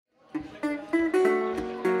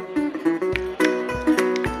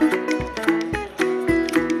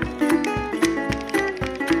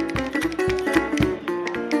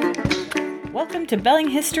to Belling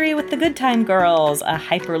History with the Good Time Girls, a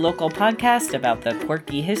hyper-local podcast about the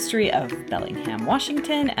quirky history of Bellingham,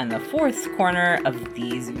 Washington, and the fourth corner of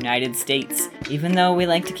these United States. Even though we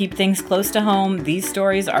like to keep things close to home, these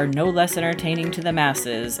stories are no less entertaining to the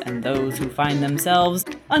masses and those who find themselves,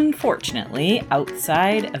 unfortunately,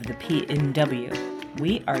 outside of the PNW.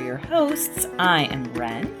 We are your hosts. I am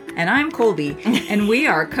Ren. And I'm Colby, and we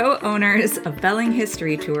are co-owners of Belling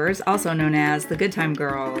History Tours, also known as the Good Time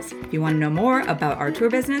Girls. If you want to know more about our tour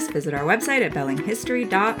business, visit our website at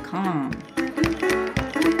bellinghistory.com.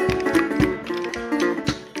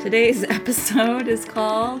 Today's episode is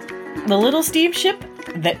called The Little Steam Ship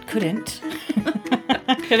That Couldn't.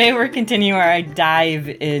 Today we're continuing our dive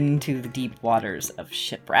into the deep waters of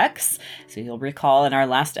shipwrecks. So you'll recall in our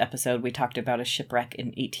last episode we talked about a shipwreck in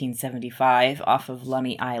 1875 off of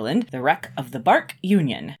Lummi Island, the wreck of the bark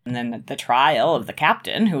Union, and then the trial of the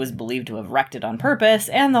captain who was believed to have wrecked it on purpose,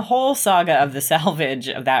 and the whole saga of the salvage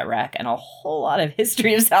of that wreck and a whole lot of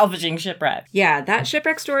history of salvaging shipwrecks. Yeah, that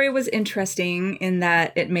shipwreck story was interesting in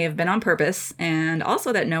that it may have been on purpose and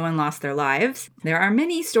also that no one lost their lives. There are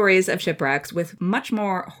many stories of shipwrecks with much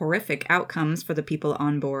more horrific outcomes for the people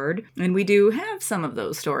on board, and we do have some of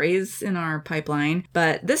those stories in our pipeline,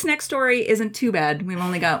 but this next story isn't too bad. We've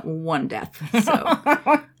only got one death, so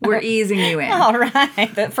we're easing you in. All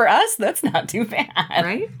right. But for us, that's not too bad.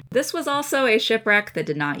 Right? This was also a shipwreck that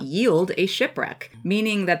did not yield a shipwreck,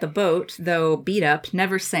 meaning that the boat, though beat up,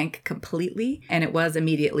 never sank completely, and it was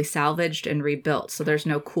immediately salvaged and rebuilt, so there's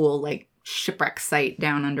no cool, shipwreck site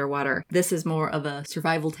down underwater. This is more of a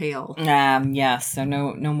survival tale. Yes, so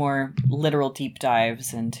no more literal deep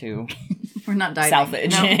dives into We're not diving.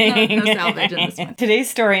 Salvaging. No salvage in this one. Today's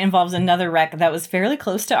story involves another wreck that was fairly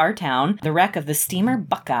close to our town, the wreck of the steamer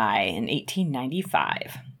Buckeye in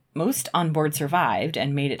 1895. Most on board survived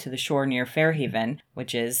and made it to the shore near Fairhaven,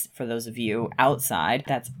 which is, for those of you outside,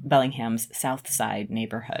 that's Bellingham's South Side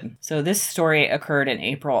neighborhood. So this story occurred in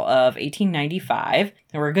April of 1895.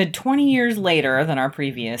 We're a good 20 years later than our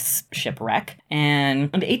previous shipwreck. And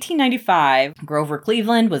in 1895, Grover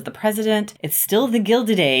Cleveland was the president. It's still the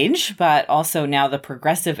Gilded Age, but also now the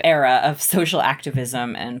progressive era of social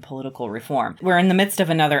activism and political reform. We're in the midst of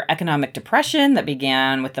another economic depression that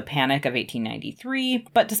began with the Panic of 1893.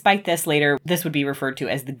 But despite this, later, this would be referred to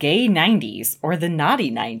as the Gay 90s or the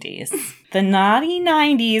Naughty 90s. The Naughty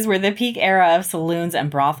 90s were the peak era of saloons and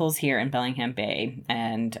brothels here in Bellingham Bay.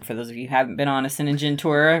 And for those of you who haven't been on a Sin and Gin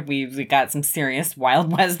tour, we've got some serious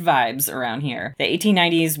Wild West vibes around here. The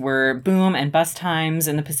 1890s were boom and bust times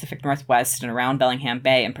in the Pacific Northwest and around Bellingham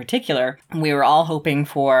Bay in particular. We were all hoping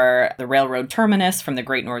for the railroad terminus from the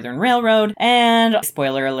Great Northern Railroad. And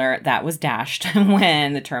spoiler alert, that was dashed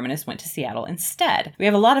when the terminus went to Seattle instead. We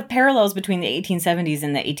have a lot of parallels between the 1870s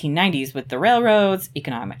and the 1890s with the railroads,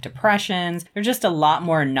 economic depression. There's just a lot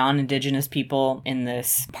more non-Indigenous people in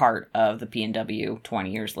this part of the PNW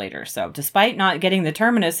 20 years later. So despite not getting the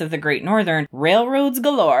terminus of the Great Northern, railroads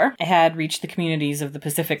galore had reached the communities of the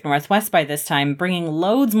Pacific Northwest by this time, bringing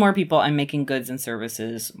loads more people and making goods and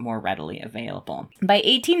services more readily available. By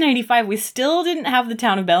 1895, we still didn't have the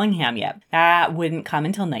town of Bellingham yet. That wouldn't come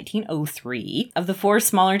until 1903. Of the four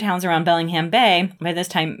smaller towns around Bellingham Bay, by this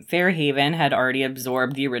time, Fairhaven had already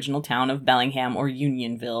absorbed the original town of Bellingham or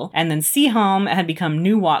Unionville, and then Seaham had become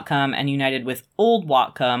New Whatcom and united with Old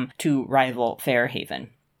Whatcom to rival Fairhaven.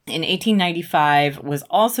 In 1895 was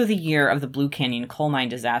also the year of the Blue Canyon coal mine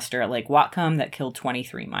disaster at Lake Whatcom that killed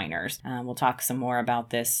 23 miners. We'll talk some more about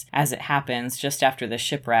this as it happens just after the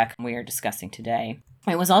shipwreck we are discussing today.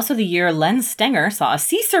 It was also the year Len Stenger saw a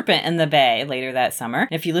sea serpent in the bay later that summer.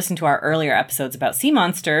 If you listen to our earlier episodes about sea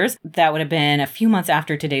monsters, that would have been a few months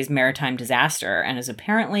after today's maritime disaster and is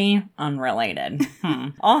apparently unrelated.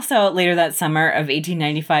 Also, later that summer of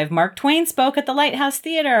 1895, Mark Twain spoke at the Lighthouse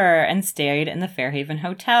Theater and stayed in the Fairhaven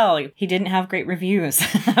Hotel. He didn't have great reviews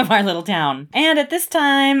of our little town. And at this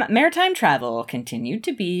time, maritime travel continued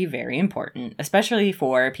to be very important, especially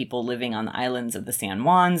for people living on the islands of the San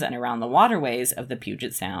Juans and around the waterways of the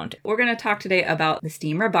Puget Sound. We're going to talk today about the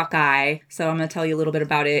steamer Buckeye. So I'm going to tell you a little bit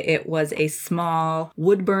about it. It was a small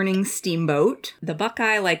wood-burning steamboat. The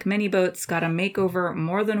Buckeye, like many boats, got a makeover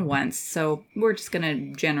more than once. So we're just going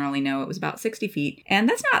to generally know it was about 60 feet. And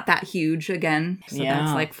that's not that huge, again. So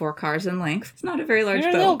that's like 4 cars in length. It's not a very large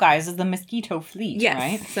boat. Little guys is the Mosquito Fleet, yes.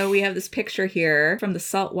 Right? So we have this picture here from the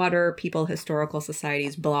Saltwater People Historical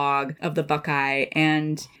Society's blog of the Buckeye.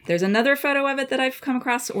 And there's another photo of it that I've come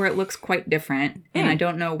across where it looks quite different. And I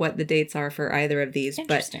don't know what the dates are for either of these, but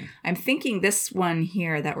Interesting. I'm thinking this one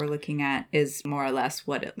here that we're looking at is more or less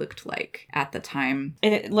what it looked like at the time.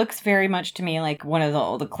 It looks very much to me like one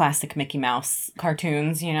of the classic Mickey Mouse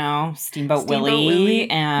cartoons, you know, Steamboat Willie.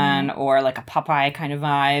 And or like a Popeye kind of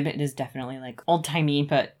vibe. It is definitely like old-timey,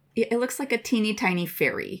 but it looks like a teeny tiny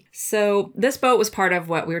ferry. So this boat was part of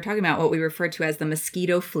what we were talking about, what we referred to as the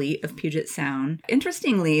Mosquito Fleet of Puget Sound.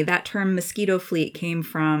 Interestingly, that term Mosquito Fleet came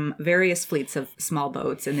from various fleets of small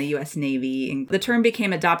boats in the U.S. Navy. The term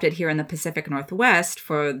became adopted here in the Pacific Northwest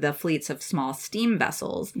for the fleets of small steam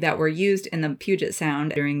vessels that were used in the Puget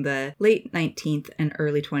Sound during the late 19th and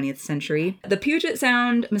early 20th century. The Puget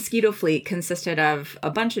Sound Mosquito Fleet consisted of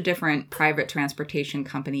a bunch of different private transportation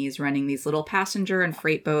companies running these little passenger and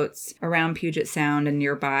freight boats around Puget Sound and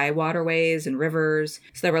nearby waterways and rivers.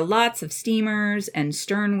 So there were lots of steamers and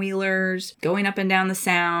stern wheelers going up and down the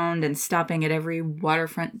sound and stopping at every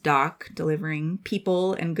waterfront dock, delivering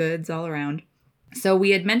people and goods all around. So we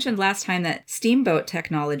had mentioned last time that steamboat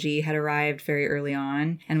technology had arrived very early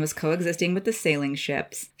on and was coexisting with the sailing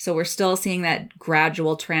ships. So we're still seeing that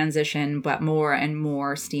gradual transition, but more and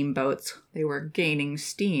more steamboats. They were gaining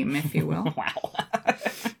steam, if you will. Wow.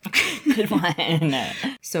 Good one.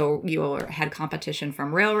 So you had competition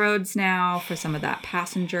from railroads now for some of that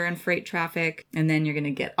passenger and freight traffic. And then you're going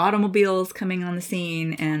to get automobiles coming on the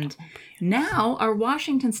scene. And now our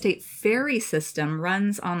Washington State ferry system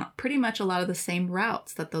runs on pretty much a lot of the same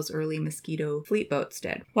routes that those early Mosquito fleet boats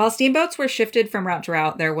did. While steamboats were shifted from route to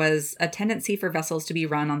route, there was a tendency for vessels to be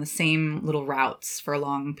run on the same little routes for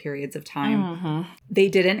long periods of time. Mm-hmm. They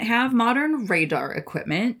didn't have modern radar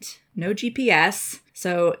equipment, no GPS.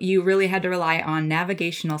 So you really had to rely on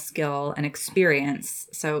navigational skill and experience.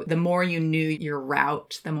 So the more you knew your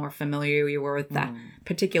route, the more familiar you were with the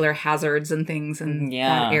particular hazards and things in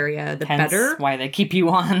that area, the Hence better. Why they keep you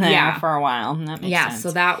on there for a while. That makes sense. So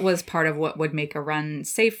that was part of what would make a run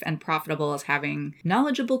safe and profitable, is having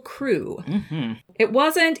knowledgeable crew. Mm-hmm. It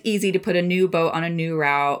wasn't easy to put a new boat on a new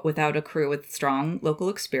route without a crew with strong local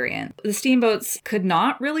experience. The steamboats could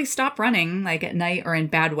not really stop running like at night or in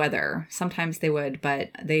bad weather. Sometimes they would, but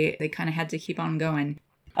they kind of had to keep on going.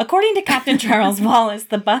 According to Captain Charles Wallace,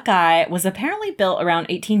 the Buckeye was apparently built around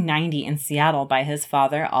 1890 in Seattle by his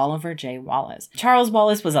father, Oliver J. Wallace. Charles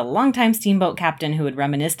Wallace was a longtime steamboat captain who had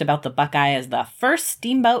reminisced about the Buckeye as the first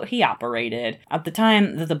steamboat he operated. At the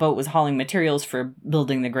time that the boat was hauling materials for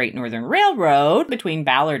building the Great Northern Railroad between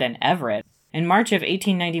Ballard and Everett. In March of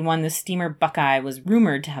 1891, the steamer Buckeye was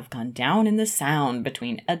rumored to have gone down in the Sound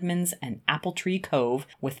between Edmonds and Apple Tree Cove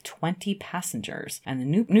with 20 passengers, and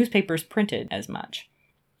the newspapers printed as much.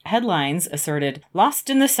 Headlines asserted, "Lost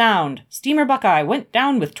in the Sound. Steamer Buckeye went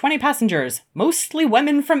down with 20 passengers, mostly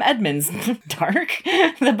women from Edmonds." Dark.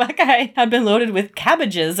 The Buckeye had been loaded with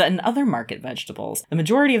cabbages and other market vegetables. The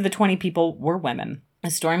majority of the 20 people were women. A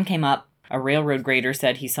storm came up. A railroad grader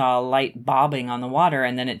said he saw a light bobbing on the water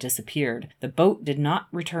and then it disappeared. The boat did not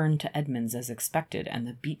return to Edmonds as expected, and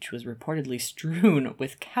the beach was reportedly strewn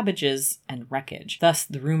with cabbages and wreckage. Thus,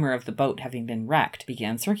 the rumor of the boat having been wrecked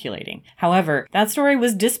began circulating. However, that story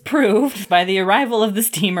was disproved by the arrival of the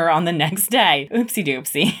steamer on the next day. Oopsie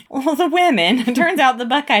doopsie. Well, the women, it turns out the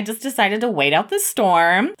Buckeye just decided to wait out the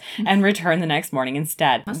storm and return the next morning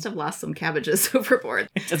instead. Must have lost some cabbages overboard.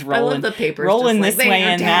 Just rolling, I love the papers. Rolling just this like, way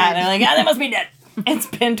and that. They're like, they must be dead. It's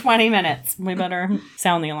been 20 minutes. We better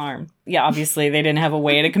sound the alarm. Yeah, obviously they didn't have a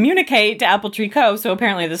way to communicate to Apple Tree Cove, so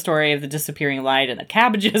apparently the story of the disappearing light and the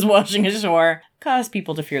cabbages washing ashore caused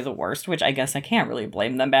people to fear the worst, which I guess I can't really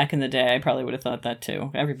blame them. Back in the day, I probably would have thought that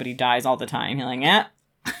too. Everybody dies all the time. You're like, yeah.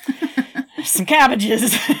 Some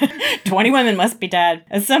cabbages. 20 women must be dead.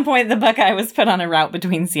 At some point, the Buckeye was put on a route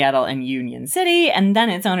between Seattle and Union City, and then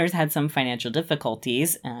its owners had some financial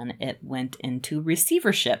difficulties, and it went into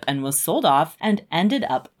receivership and was sold off and ended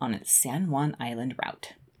up on its San Juan Island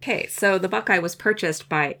route. Okay, so the Buckeye was purchased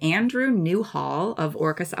by Andrew Newhall of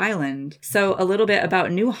Orcas Island. So a little bit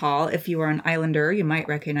about Newhall. If you are an islander, you might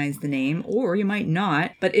recognize the name, or you might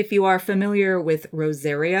not. But if you are familiar with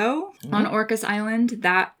Rosario on Orcas Island,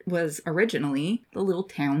 that was originally the little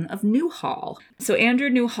town of Newhall. So Andrew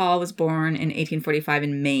Newhall was born in 1845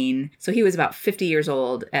 in Maine. So he was about 50 years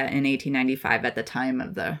old in 1895 at the time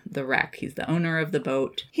of the wreck. He's the owner of the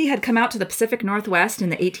boat. He had come out to the Pacific Northwest in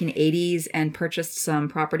the 1880s and purchased some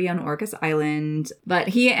property on Orcas Island, but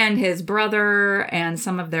he and his brother and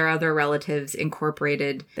some of their other relatives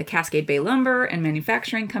incorporated the Cascade Bay Lumber and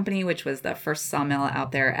Manufacturing Company, which was the first sawmill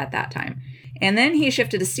out there at that time. And then he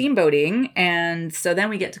shifted to steamboating, and so then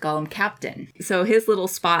we get to call him Captain. So his little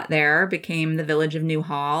spot there became the village of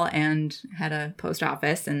Newhall and had a post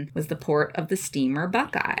office and was the port of the steamer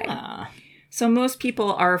Buckeye. So most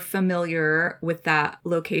people are familiar with that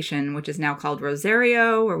location, which is now called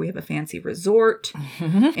Rosario, where we have a fancy resort.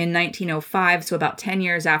 In 1905, so about 10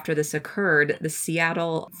 years after this occurred, the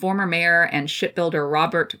Seattle former mayor and shipbuilder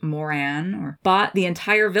Robert Moran bought the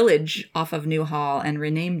entire village off of Newhall and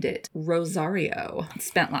renamed it Rosario.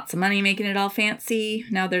 Spent lots of money making it all fancy.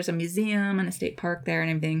 Now there's a museum and a state park there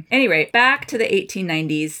and everything. Anyway, back to the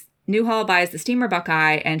 1890s. Newhall buys the steamer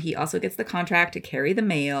Buckeye, and he also gets the contract to carry the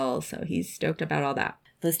mail, so he's stoked about all that.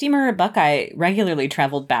 The steamer Buckeye regularly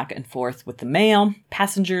traveled back and forth with the mail,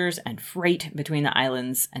 passengers, and freight between the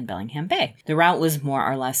islands and Bellingham Bay. The route was more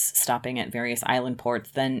or less stopping at various island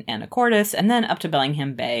ports, then Anacortes, and then up to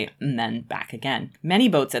Bellingham Bay, and then back again. Many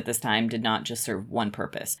boats at this time did not just serve one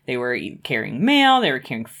purpose. They were carrying mail, they were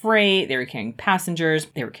carrying freight, they were carrying passengers,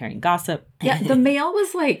 they were carrying gossip. Yeah, the mail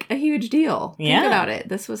was like a huge deal. Yeah. Think about it.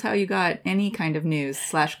 This was how you got any kind of news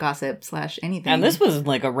 / gossip / anything. And this was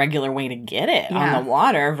like a regular way to get it on the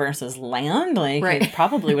water versus land. Like, it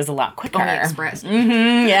probably was a lot quicker. Only express.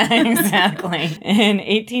 Yeah, exactly. In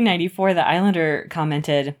 1894, the Islander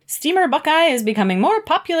commented, "Steamer Buckeye is becoming more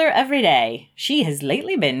popular every day. She has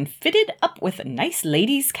lately been fitted up with a nice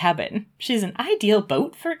ladies' cabin. She's an ideal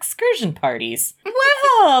boat for excursion parties."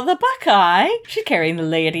 Well, the Buckeye should carry the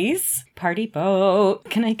ladies. Party boat.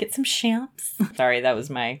 Can I get some champs? Sorry, that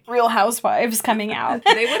was my Real Housewives coming out.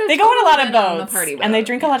 They go on a lot of boats, and they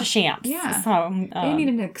drink a lot of champs. Yeah. So, they need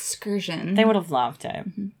an excursion. They would have loved it.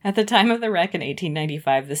 At the time of the wreck in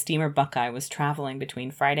 1895, the steamer Buckeye was traveling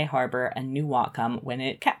between Friday Harbor and New Whatcom when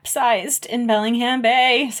it capsized in Bellingham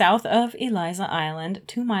Bay, south of Eliza Island,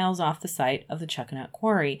 2 miles off the site of the Chuckanut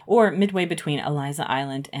Quarry, or midway between Eliza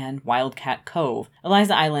Island and Wildcat Cove.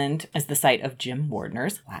 Eliza Island is the site of Jim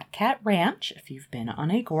Wardner's Flat Cat Ranch. If you've been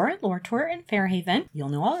on a Gore lore tour in Fairhaven, you'll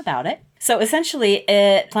know all about it. So essentially,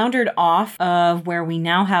 it floundered off of where we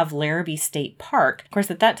now have Larrabee State Park. Of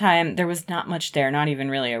course, at that time, there was not much there, not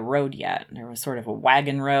even really a road yet. There was sort of a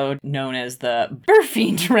wagon road known as the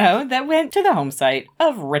Burfiend Road that went to the home site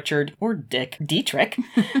of Richard or Dick Dietrich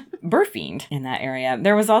Burfiend in that area.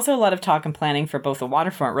 There was also a lot of talk and planning for both a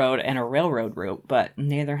waterfront road and a railroad route, but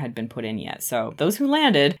neither had been put in yet. So those who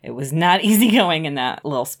landed, it was not easy going in that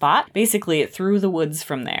little spot. Basically, it threw the woods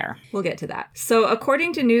from there. We'll get to that. So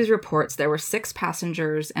according to news reports, there were 6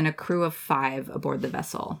 passengers and a crew of 5 aboard the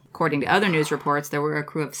vessel. According to other news reports, there were a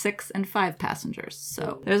crew of 6 and 5 passengers.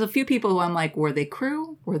 So there's a few people who I'm like, were they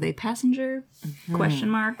crew? Were they passenger? Question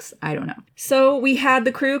marks? I don't know. So we had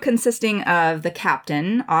the crew consisting of the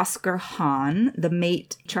captain, Oscar Hahn, the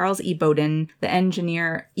mate, Charles E. Bowden, the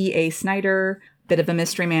engineer, E.A. Snyder, bit of a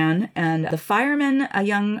mystery man, and the fireman, a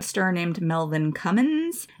youngster named Melvin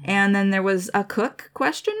Cummins, and then there was a cook,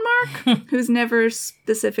 question mark, who's never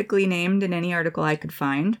specifically named in any article I could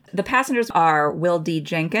find. The passengers are Will D.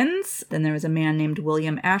 Jenkins, then there was a man named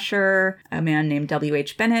William Asher, a man named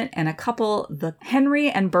W.H. Bennett, and a couple, the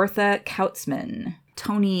Henry and Bertha Kautzman.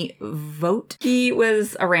 Tony Vogt. He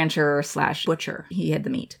was a rancher / butcher. He had the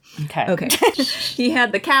meat. Okay. He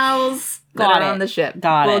had the cows that are on the ship.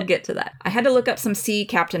 We'll get to that. I had to look up some sea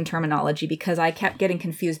captain terminology because I kept getting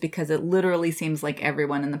confused because it literally seems like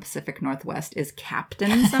everyone in the Pacific Northwest is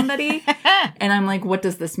captain somebody. And I'm like, what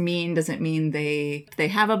does this mean? Does it mean they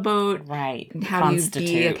have a boat? Right. How do you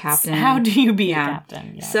be a captain? How do you be a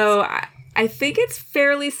captain? Yes. So I think it's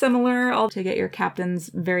fairly similar to get your captain's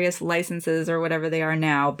various licenses or whatever they are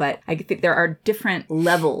now, but I think there are different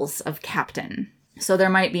levels of captain. So there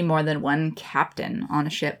might be more than one captain on a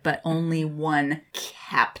ship, but only one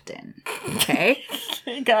captain. Okay?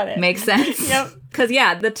 Got it. Makes sense? Yep. Because,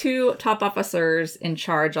 the 2 top officers in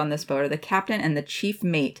charge on this boat are the captain and the chief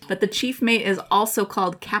mate. But the chief mate is also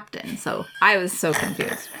called captain, so I was so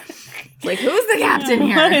confused. Like, who's the captain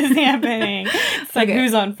here? What is happening? It's like,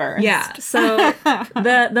 who's on first? Yeah. So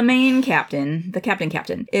the main captain, the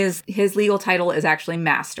captain, is his legal title is actually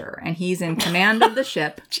master, and he's in command of the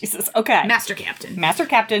ship. Jesus. Okay. Master captain. Master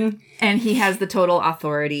captain. And he has the total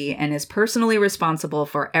authority and is personally responsible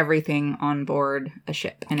for everything on board a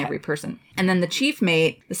ship and every person. And then the chief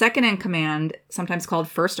mate, the second in command, sometimes called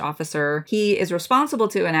first officer, he is responsible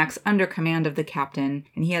to and acts under command of the captain.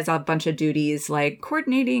 And he has a bunch of duties like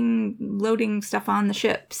coordinating, loading stuff on the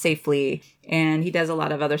ship safely. And he does a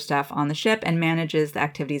lot of other stuff on the ship and manages the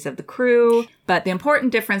activities of the crew. But the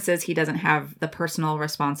important difference is he doesn't have the personal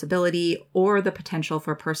responsibility or the potential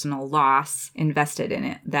for personal loss invested in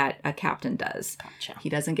it that a captain does. Gotcha. He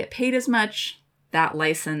doesn't get paid as much. That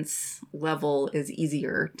license level is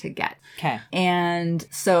easier to get. Okay. And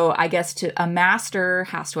so I guess a master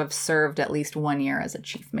has to have served at least 1 year as a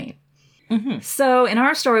chief mate. Mm-hmm. So in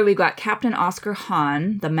our story, we got Captain Oscar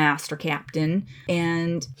Hahn, the master captain,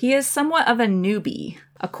 and he is somewhat of a newbie.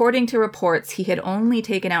 According to reports, he had only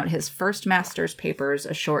taken out his first master's papers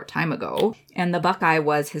a short time ago, and the Buckeye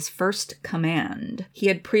was his first command. He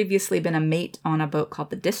had previously been a mate on a boat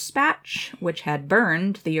called the Dispatch, which had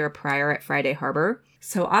burned the year prior at Friday Harbor.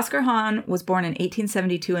 So Oscar Hahn was born in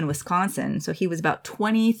 1872 in Wisconsin, so he was about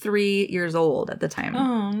 23 years old at the time.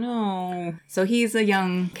 Oh, no. So he's a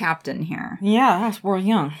young captain here. Yeah, that's real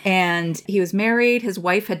young. And he was married. His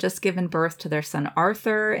wife had just given birth to their son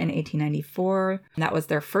Arthur in 1894. That was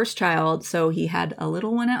their first child, so he had a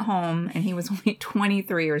little one at home, and he was only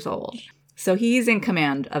 23 years old. So he's in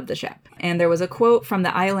command of the ship. And there was a quote from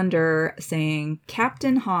the Islander saying,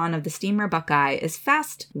 "Captain Hahn of the steamer Buckeye is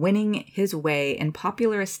fast winning his way in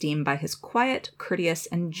popular esteem by his quiet, courteous,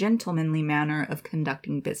 and gentlemanly manner of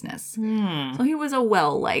conducting business." So he was a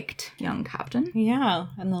well-liked young captain. Yeah,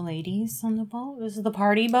 and the ladies on the boat. This is the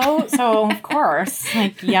party boat, so of course,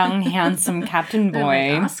 like young, handsome Captain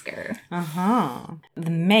Boy. Like Oscar. The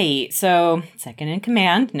mate, so second in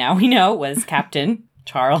command, now we know, was Captain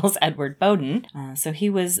Charles Edward Bowden. So he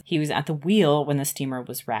was at the wheel when the steamer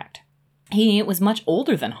was wrecked. He was much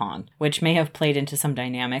older than Hahn, which may have played into some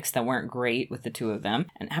dynamics that weren't great with the two of them.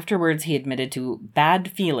 And afterwards, he admitted to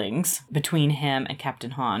bad feelings between him and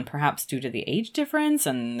Captain Hahn, perhaps due to the age difference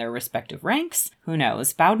and their respective ranks. Who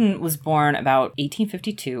knows? Bowden was born about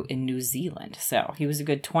 1852 in New Zealand, so he was a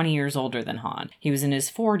good 20 years older than Hahn. He was in his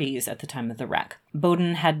 40s at the time of the wreck.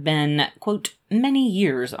 Bowden had been, quote, many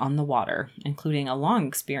years on the water, including a long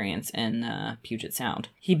experience in Puget Sound.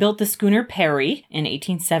 He built the schooner Perry in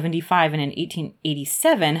 1875 and in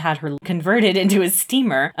 1887 had her converted into a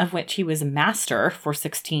steamer, of which he was master for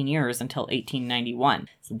 16 years until 1891.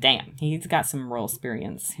 So damn, he's got some real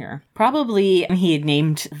experience here. Probably he had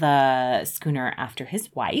named the schooner after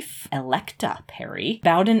his wife, Electa Perry.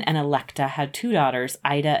 Bowden and Electa had two daughters,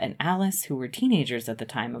 Ida and Alice, who were teenagers at the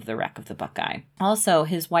time of the wreck of the Buckeye. Also,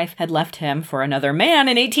 his wife had left him for another man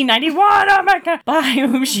in 1891, oh my god, by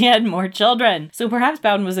whom she had more children. So perhaps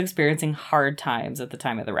Bowden was experiencing hard times at the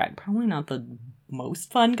time of the wreck. Probably not the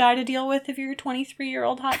most fun guy to deal with if you're a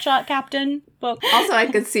 23-year-old hotshot captain. But also, I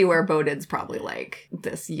could see where Bowden's probably like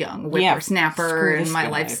this young whippersnapper and my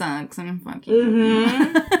life sucks and I'm fucking...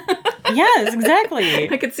 Mm-hmm. Yes, exactly.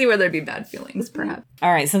 I could see where there'd be bad feelings, perhaps.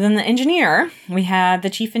 All right, so then the engineer, we had the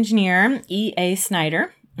chief engineer, E.A.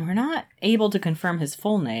 Snyder. We're not able to confirm his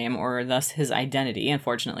full name or thus his identity,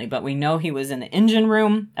 unfortunately, but we know he was in the engine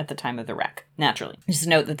room at the time of the wreck, naturally. Just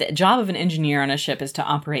note that the job of an engineer on a ship is to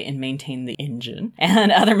operate and maintain the engine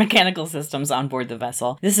and other mechanical systems on board the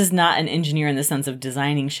vessel. This is not an engineer in the sense of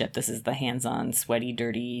designing ship. This is the hands-on, sweaty,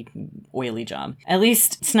 dirty, oily job. At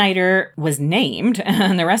least Snyder was named,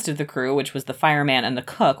 and the rest of the crew, which was the fireman and the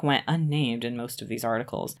cook, went unnamed in most of these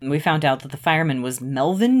articles. We found out that the fireman was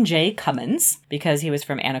Melvin J. Cummins, because he was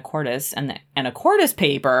from Anacortes, and the Anacortes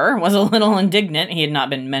paper was a little indignant he had not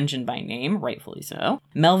been mentioned by name, rightfully so.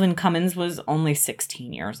 Melvin Cummins was only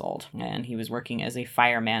 16 years old, and he was working as a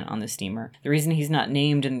fireman on the steamer. The reason he's not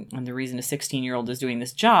named and the reason a 16-year-old is doing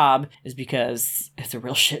this job is because it's a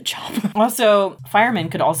real shit job. Also, fireman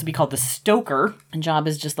could also be called the stoker. A job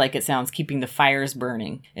is just like it sounds, keeping the fires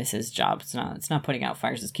burning is his job. It's not putting out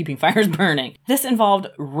fires, it's keeping fires burning. This involved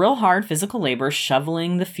real hard physical labor,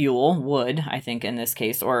 shoveling the fuel, wood, I think in this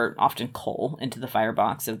case, or often coal, into the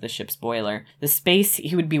firebox of the ship's boiler. The space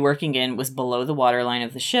he would be working in was below the waterline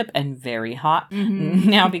of the ship and very hot. Mm-hmm.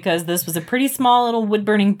 Now, because this was a pretty small little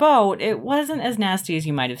wood-burning boat, it wasn't as nasty as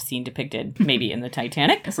you might have seen depicted, maybe in the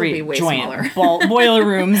Titanic. This would be way smaller. Boiler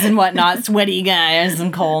rooms and whatnot, sweaty guys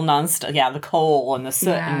and coal non-stop. Yeah, the coal and the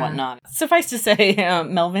soot and whatnot. Suffice to say,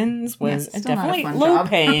 Melvin's was definitely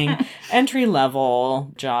low-paying,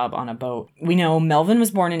 entry-level job on a boat. We know Melvin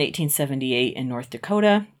was born in 1878 in North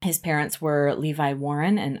Dakota. His parents were Levi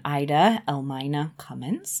Warren and Ida Elmina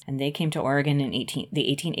Cummins, and they came to Oregon in the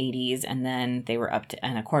 1880s, and then they were up to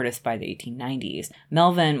Anacortes by the 1890s.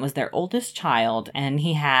 Melvin was their oldest child, and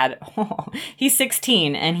he's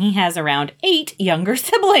 16, and he has around 8 younger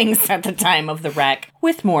siblings at the time of the wreck,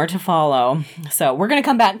 with more to follow. So we're going to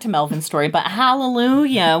come back to Melvin's story, but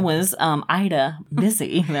hallelujah, was Ida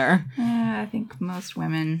busy there? I think most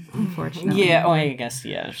women, unfortunately. Yeah, I guess,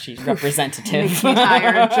 she's representative. Makes me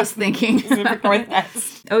tired just thinking.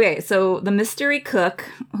 Okay, so the mystery cook,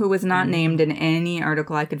 who was not named in any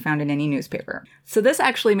article I could find in any newspaper. So this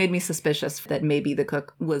actually made me suspicious that maybe the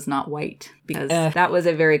cook was not white, because that was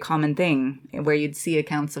a very common thing where you'd see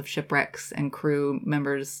accounts of shipwrecks and crew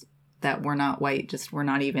members that were not white just were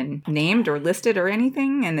not even named or listed or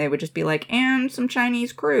anything. And they would just be like, and some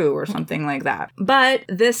Chinese crew or something like that. But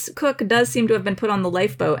this cook does seem to have been put on the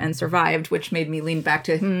lifeboat and survived, which made me lean back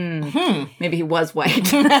to, maybe he was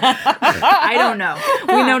white. I don't know.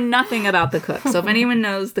 We know nothing about the cook. So if anyone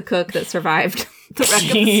knows the cook that survived the wreck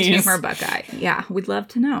of the steamer Buckeye, yeah, we'd love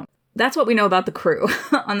to know. That's what we know about the crew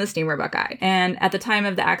on the steamer Buckeye. And at the time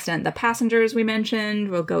of the accident, the passengers we mentioned,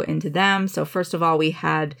 we'll go into them. So first of all, we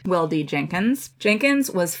had Will D. Jenkins. Jenkins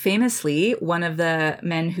was famously one of the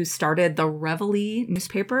men who started the Reveille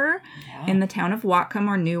newspaper in the town of Whatcom,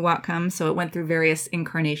 or New Whatcom. So it went through various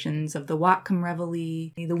incarnations of the Whatcom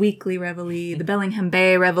Reveille, the Weekly Reveille, the Bellingham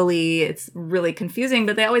Bay Reveille. It's really confusing,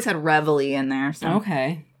 but they always had Reveille in there. So.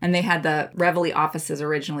 Okay. And they had the Reveille offices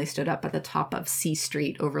originally stood up at the top of C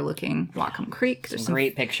Street overlooking Whatcom Creek. There's some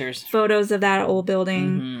great pictures. Photos of that old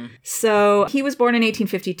building. So he was born in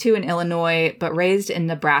 1852 in Illinois, but raised in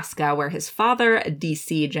Nebraska, where his father,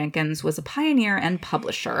 D.C. Jenkins, was a pioneer and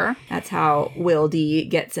publisher. That's how Will D.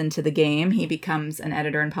 gets into the game. He becomes an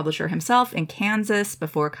editor and publisher himself in Kansas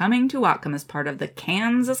before coming to Whatcom as part of the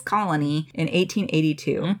Kansas Colony in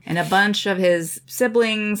 1882. And a bunch of his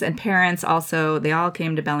siblings and parents also, they all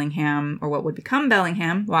came to Bellingham, or what would become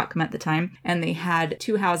Bellingham, Whatcom at the time, and they had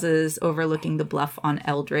 2 houses overlooking the bluff on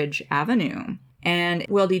Eldridge Avenue. And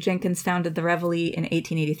Will D. Jenkins founded the Reveille in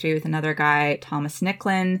 1883 with another guy, Thomas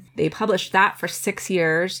Nicklin. They published that for 6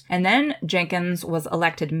 years. And then Jenkins was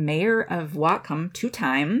elected mayor of Whatcom 2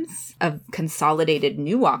 times, of consolidated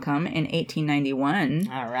New Whatcom in 1891.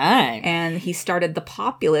 All right. And he started the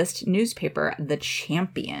populist newspaper, The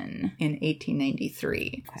Champion, in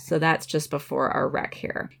 1893. Okay. So that's just before our wreck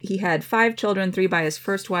here. He had 5 children, 3 by his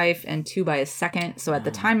first wife and 2 by his second. So at the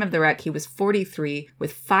time of the wreck, he was 43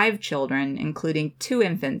 with 5 children, including 2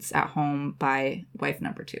 infants at home by wife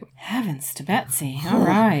number 2. Heavens to Betsy. All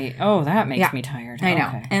right. Oh, that makes me tired. I know.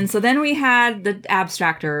 Okay. And so then we had the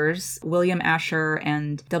abstractors, William Asher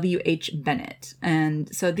and W.H. Bennett.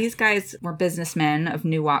 And so these guys were businessmen of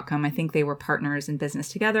New Whatcom. I think they were partners in business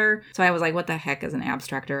together. So I was like, what the heck is an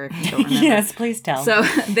abstractor? If you don't remember. Yes, please tell. So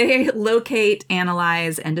they locate,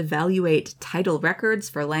 analyze, and evaluate title records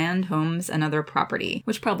for land, homes, and other property,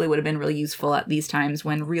 which probably would have been really useful at these times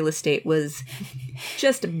when real estate was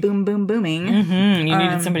just booming. You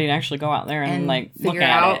needed somebody to actually go out there and like look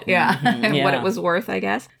at it. And what it was worth, I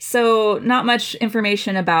guess. So not much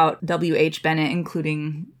information about W.H. Bennett,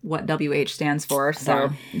 including what W.H. stands for. So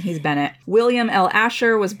he's Bennett. William L.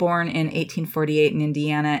 Asher was born in 1848 in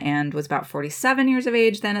Indiana and was about 47 years of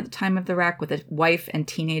age then at the time of the wreck, with a wife and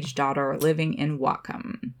teenage daughter living in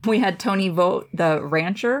Whatcom. We had Tony Vogt, the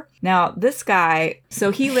rancher. Now, this guy,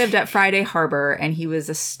 so he lived at Friday Harbor, and he was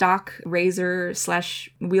a stock raiser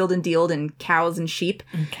 / wheeled and dealed in cows and sheep,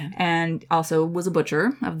 and also was a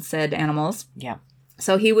butcher of said animals. Yeah.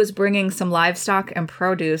 So he was bringing some livestock and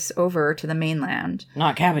produce over to the mainland.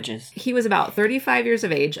 Not cabbages. He was about 35 years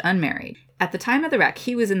of age, unmarried. At the time of the wreck,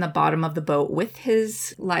 he was in the bottom of the boat with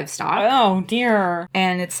his livestock. Oh, dear.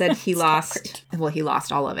 And it said he lost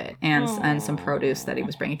all of it and some produce that he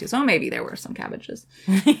was bringing to. So maybe there were some cabbages.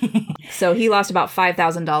 So he lost about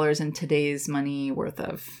 $5,000 in today's money worth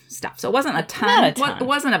of stuff. So it wasn't a ton. Not a ton. It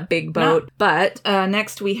wasn't a big boat. No. But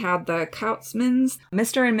next we had the Kautzmans.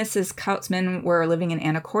 Mr. and Mrs. Kautzman were living in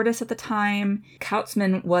Anacortes at the time.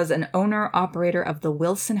 Kautzman was an owner-operator of the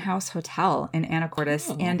Wilson House Hotel in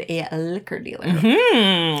Anacortes and a liquor dealer.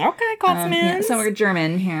 Okay, Kautzmans. So we're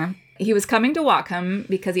German here. He was coming to Whatcom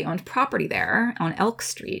because he owned property there on Elk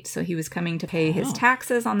Street. So he was coming to pay his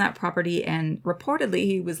taxes on that property, and reportedly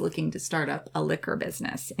he was looking to start up a liquor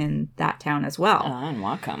business in that town as well. On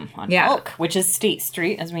Whatcom, on Elk, which is State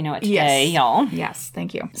Street as we know it today, y'all. Yes,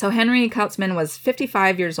 thank you. So Henry Kautzman was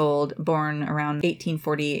 55 years old, born around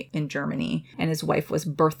 1840 in Germany, and his wife was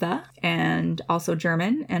Bertha, and also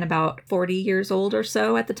German, and about 40 years old or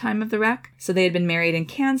so at the time of the wreck. So they had been married in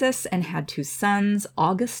Kansas and had 2 sons,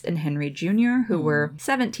 August and Henry Jr., who were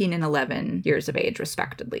 17 and 11 years of age,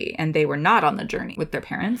 respectively. And they were not on the journey with their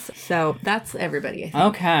parents. So that's everybody, I think.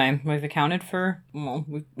 Okay.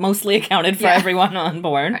 We've mostly accounted for everyone on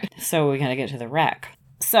board. Right. So we got to get to the wreck.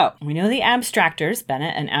 So, we know the abstractors,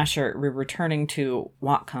 Bennett and Asher, were returning to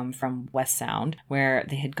Whatcom from West Sound, where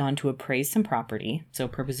they had gone to appraise some property, so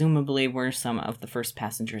presumably were some of the first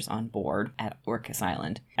passengers on board at Orcas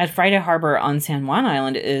Island. At Friday Harbor on San Juan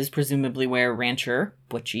Island is presumably where Ranchy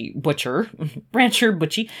Butcher,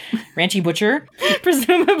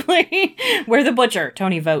 presumably where the butcher,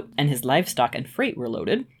 Tony Vogt, and his livestock and freight were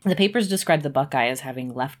loaded. The papers described the Buckeye as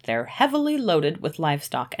having left there heavily loaded with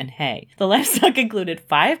livestock and hay. The livestock included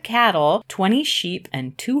 5 cattle, 20 sheep,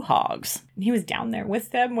 and 2 hogs. And he was down there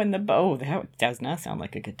with them when the boat... That does not sound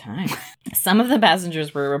like a good time. Some of the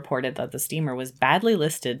passengers were reported that the steamer was badly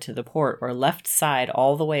listed to the port or left side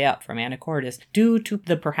all the way up from Anacortes due to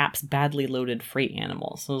the perhaps badly loaded freight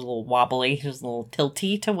animals. So it was a little wobbly, just a little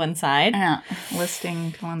tilty to one side. Yeah,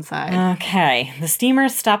 listing to one side. Okay. The steamer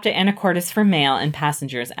stopped at Anacortes for mail and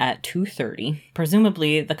passengers at 2:30.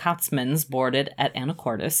 Presumably, the Cotsmans boarded at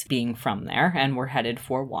Anacortes, being from there, and were headed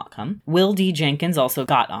for Whatcom. Will D. Jenkins also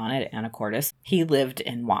got on at Anacortes. He lived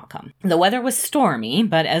in Whatcom. The weather was stormy,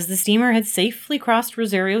 but as the steamer had safely crossed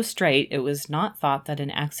Rosario Strait, it was not thought that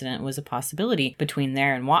an accident was a possibility between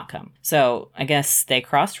there and Whatcom. So, I guess they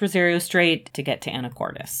crossed Rosario Strait to get to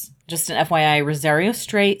Anacortes. Just an FYI, Rosario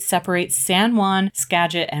Strait separates San Juan,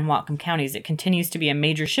 Skagit, and Whatcom counties. It continues to be a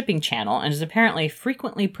major shipping channel and is apparently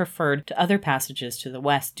frequently preferred to other passages to the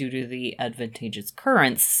west due to the advantageous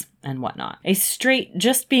currents and whatnot. A strait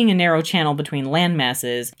just being a narrow channel between land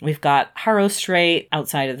masses. We've got Haro Strait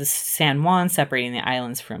outside of the San Juan, separating the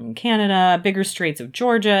islands from Canada, bigger straits of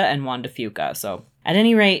Georgia, and Juan de Fuca. So at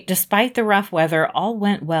any rate, despite the rough weather, all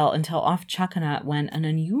went well until off Chacanat when an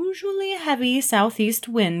unusually heavy southeast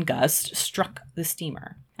wind gust struck the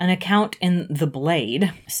steamer. An account in The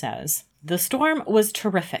Blade says, "The storm was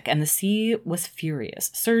terrific and the sea was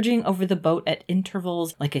furious, surging over the boat at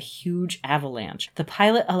intervals like a huge avalanche. The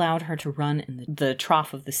pilot allowed her to run in the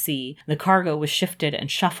trough of the sea. The cargo was shifted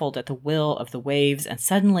and shuffled at the will of the waves, and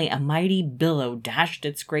suddenly a mighty billow dashed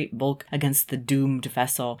its great bulk against the doomed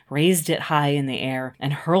vessel, raised it high in the air,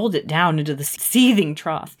 and hurled it down into the seething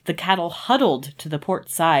trough. The cattle huddled to the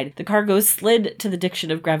port side. The cargo slid to the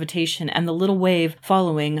diction of gravitation, and the little wave,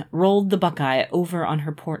 following, rolled the Buckeye over on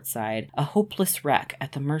her port side, a hopeless wreck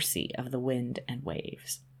at the mercy of the wind and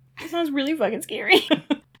waves." That sounds really fucking scary.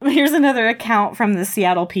 Here's another account from the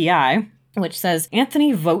Seattle PI, which says,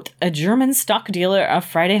 "Anthony Vogt, a German stock dealer of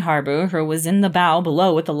Friday Harbor, who was in the bow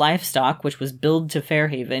below with the livestock which was billed to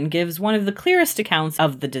Fairhaven, gives one of the clearest accounts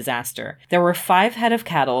of the disaster. There were 5 head of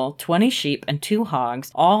cattle, 20 sheep, and 2 hogs,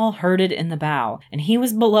 all herded in the bow, and he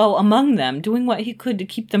was below among them, doing what he could to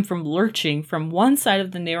keep them from lurching from one side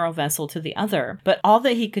of the narrow vessel to the other. But all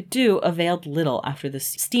that he could do availed little after the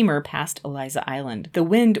steamer passed Eliza Island. The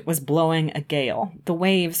wind was blowing a gale, the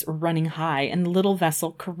waves were running high, and the little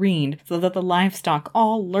vessel careened, so that the livestock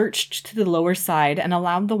all lurched to the lower side and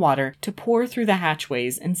allowed the water to pour through the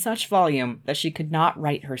hatchways in such volume that she could not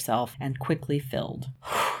right herself and quickly filled."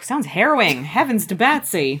 Sounds harrowing. Heavens to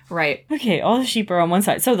Batsy. Right. Okay, all the sheep are on one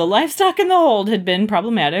side. So the livestock in the hold had been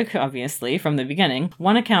problematic, obviously, from the beginning.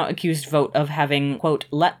 One account accused Vogt of having, quote,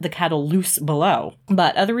 let the cattle loose below.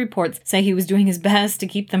 But other reports say he was doing his best to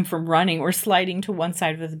keep them from running or sliding to one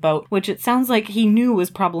side of the boat, which it sounds like he knew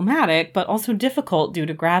was problematic, but also difficult due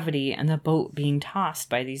to gravity and the boat being tossed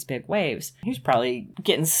by these big waves. He was probably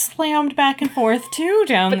getting slammed back and forth, too,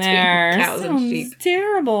 down there. Cows and sheep.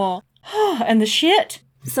 Terrible. And the shit.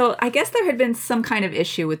 So I guess there had been some kind of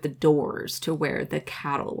issue with the doors to where the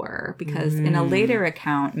cattle were, because in a later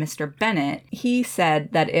account, Mr. Bennett, he said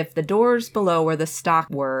that if the doors below where the stock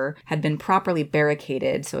were had been properly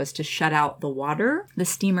barricaded so as to shut out the water, the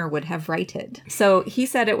steamer would have righted. So he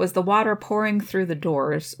said it was the water pouring through the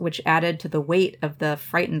doors, which added to the weight of the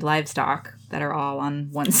frightened livestock that are all on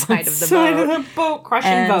one side of the boat.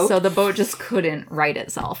 Crushing boat. So the boat just couldn't right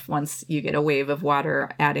itself once you get a wave of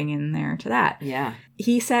water adding in there to that. Yeah.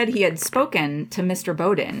 He said he had spoken to Mr.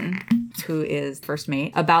 Bowden, who is first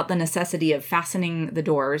mate, about the necessity of fastening the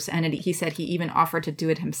doors, and he said he even offered to do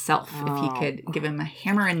it himself if he could give him a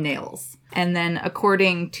hammer and nails. And then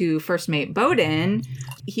according to first mate Bowden,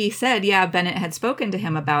 he said, yeah, Bennett had spoken to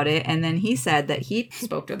him about it, and then he said that he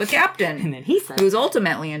spoke to the captain. And then he said, who's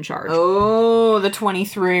ultimately in charge. Oh, the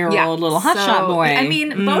 23-year-old little hotshot boy. I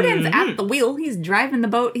mean, Bowden's at the wheel. He's driving the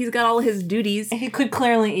boat. He's got all his duties. He could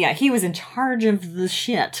clearly, he was in charge of the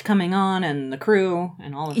shit coming on and the crew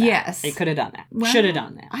and all of that. Yes. He could have done that. Well, should have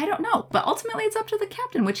done that. I don't know. But ultimately, it's up to the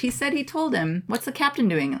captain, which he said he told him. What's the captain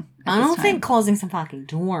doing? I don't think closing some fucking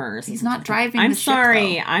doors. He's not driving I'm the ship,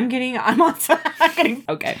 sorry. though. I'm getting...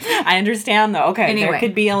 Okay. I understand, though. Okay. Anyway. There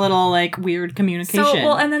could be a little, weird communication. So,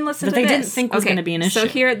 well, and then listen to that this. they didn't think was going to be an issue. So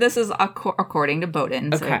here, this is according to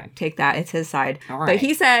Bowden. So okay. take that. It's his side. All right. But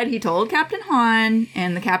he said he told Captain Hahn,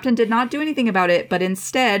 and the captain did not do anything about it, but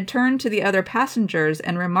instead turned to the other passengers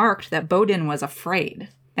and remarked that Bowden was afraid.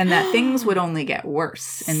 And that things would only get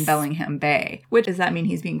worse in Bellingham Bay. Which, does that mean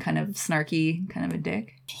he's being kind of snarky, kind of a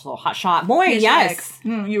dick? Just a little hot shot. Boy, He's yes.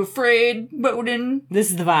 like, you afraid, Bowden? This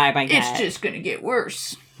is the vibe I get. It's just gonna get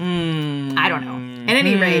worse. I I don't know. At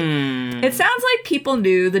any rate, it sounds like people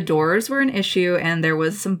knew the doors were an issue and there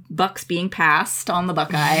was some bucks being passed on the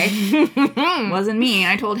Buckeye. Wasn't me.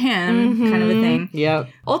 I told him, kind of a thing. Yep.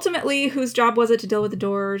 Ultimately, whose job was it to deal with the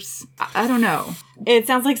doors? I don't know. It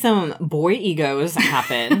sounds like some boy egos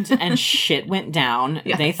happened and shit went down.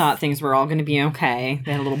 Yes. They thought things were all going to be okay.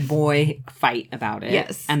 They had a little boy fight about it.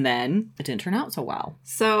 Yes. And then it didn't turn out so well.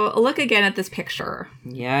 So look again at this picture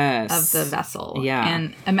Yes. of the vessel. Yeah.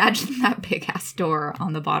 And imagine that big ass door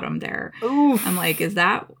on the bottom there. Oof. I'm like, is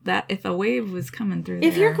that if a wave was coming through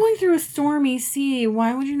If there? you're going through a stormy sea,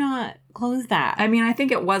 why would you not close that? I mean, I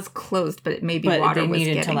think it was closed, but maybe But water they was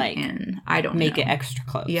needed getting to, like, in. I don't Make know. it extra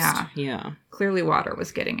closed. Yeah. Yeah. Clearly water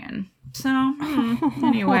was getting in. So,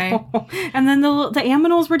 anyway. And then the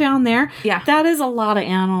animals were down there. Yeah. That is a lot of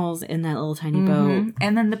animals in that little tiny boat.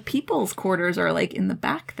 And then the people's quarters are like in the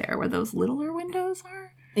back there where those littler windows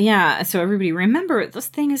are. Yeah, so everybody remember, this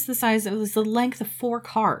thing is the length of 4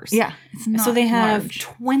 cars. Yeah. It's not So they have large.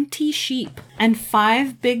 20 sheep and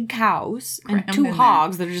 5 big cows and Crammed 2 in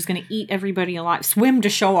hogs that are just going to eat everybody alive, swim to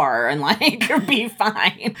shore and like be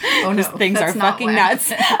fine. Oh, no, Those things that's are not fucking what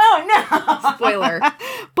nuts. Oh no. Spoiler.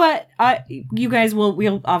 But you guys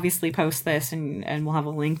we'll obviously post this and we'll have a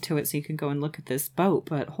link to it so you can go and look at this boat.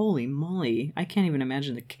 But holy moly, I can't even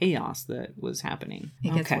imagine the chaos that was happening.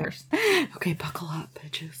 It gets worse. Okay, buckle up,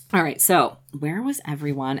 bitches. All right, so where was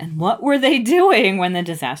everyone and what were they doing when the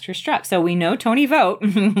disaster struck? So we know Tony Vogt.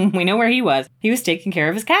 We know where he was. He was taking care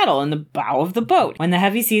of his cattle in the bow of the boat. When the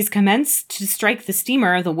heavy seas commenced to strike the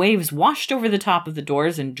steamer, the waves washed over the top of the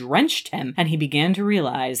doors and drenched him, and he began to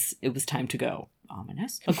realize it was time to go.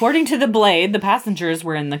 Ominous. According to the Blade, the passengers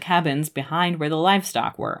were in the cabins behind where the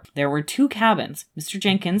livestock were. There were 2 cabins. Mr.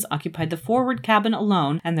 Jenkins occupied the forward cabin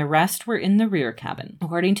alone, and the rest were in the rear cabin.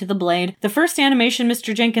 According to the Blade, the first animation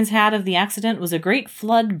Mr. Jenkins had of the accident was a great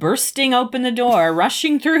flood bursting open the door,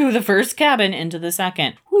 rushing through the first cabin into the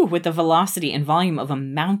second, with the velocity and volume of a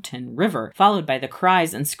mountain river, followed by the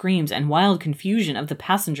cries and screams and wild confusion of the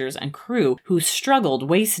passengers and crew who struggled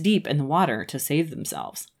waist deep in the water to save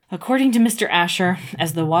themselves. According to Mr. Asher,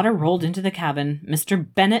 as the water rolled into the cabin, Mr.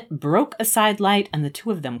 Bennett broke a side light and the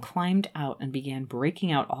 2 of them climbed out and began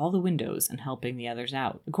breaking out all the windows and helping the others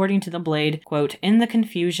out. According to the Blade, quote, in the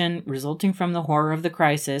confusion resulting from the horror of the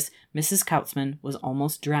crisis, Mrs. Kautzman was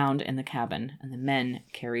almost drowned in the cabin and the men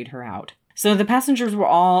carried her out. So the passengers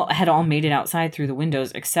had all made it outside through the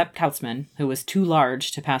windows except Kautzman, who was too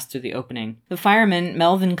large to pass through the opening. The fireman,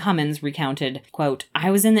 Melvin Cummins, recounted, quote, I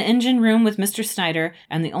was in the engine room with Mr. Snyder,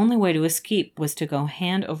 and the only way to escape was to go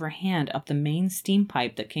hand over hand up the main steam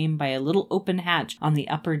pipe that came by a little open hatch on the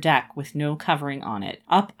upper deck with no covering on it.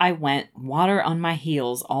 Up I went, water on my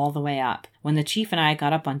heels all the way up. When the chief and I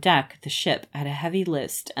got up on deck, the ship had a heavy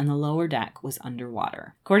list and the lower deck was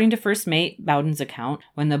underwater. According to First Mate Bowden's account,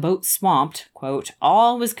 when the boat swamped, quote,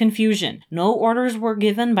 all was confusion. No orders were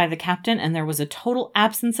given by the captain and there was a total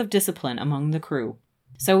absence of discipline among the crew.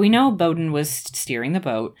 So we know Bowden was steering the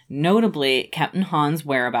boat. Notably, Captain Hahn's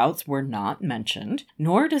whereabouts were not mentioned,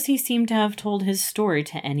 nor does he seem to have told his story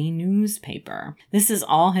to any newspaper. This is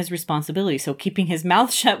all his responsibility, so keeping his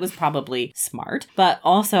mouth shut was probably smart, but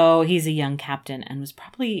also he's a young captain and was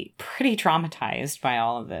probably pretty traumatized by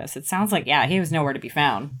all of this. It sounds like, he was nowhere to be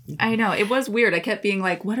found. I know. It was weird. I kept being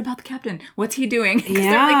like, what about the captain? What's he doing? Because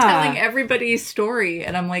they're Yeah. like telling everybody's story,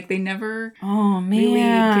 and I'm like, they never really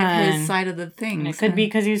give his side of the thing. And it could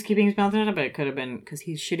be because he was keeping his mouth shut, but it could have been because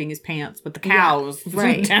he's shitting his pants with the cows. Yeah,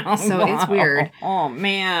 right. Down. So it's weird. Oh,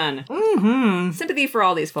 man. Mm-hmm. Sympathy for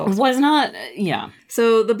all these folks. Was not,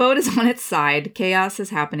 So the boat is on its side. Chaos is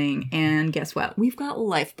happening. And guess what? We've got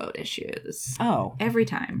lifeboat issues. Oh. Every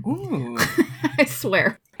time. Ooh. I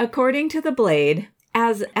swear. According to the Blade,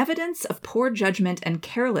 as evidence of poor judgment and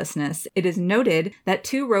carelessness, it is noted that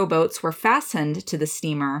 2 rowboats were fastened to the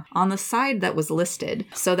steamer on the side that was listed,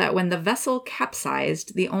 so that when the vessel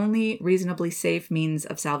capsized, the only reasonably safe means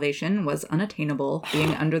of salvation was unattainable,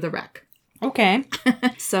 being under the wreck. Okay.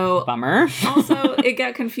 So, bummer. Also, it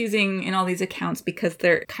got confusing in all these accounts because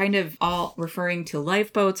they're kind of all referring to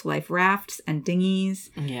lifeboats, life rafts, and dinghies.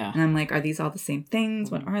 Yeah. And I'm like, are these all the same things?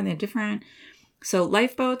 What are they different? So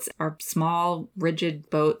lifeboats are small, rigid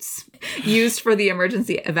boats used for the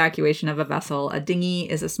emergency evacuation of a vessel. A dinghy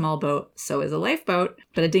is a small boat, so is a lifeboat,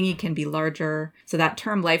 but a dinghy can be larger. So that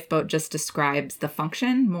term lifeboat just describes the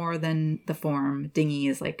function more than the form. Dinghy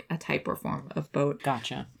is like a type or form of boat.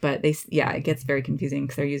 Gotcha. But it gets very confusing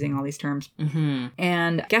because they're using all these terms. Mm-hmm.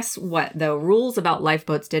 And guess what? The rules about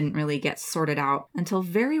lifeboats didn't really get sorted out until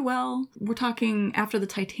we're talking after the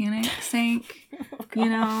Titanic sank, you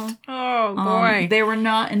know? Oh, boy. They were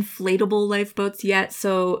not inflatable lifeboats yet,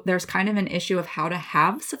 so there's kind of an issue of how to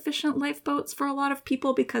have sufficient lifeboats for a lot of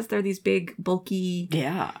people because they're these big, bulky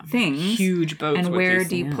things. Huge boats. And where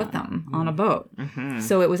do you put them on a boat? Mm-hmm.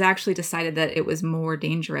 So it was actually decided that it was more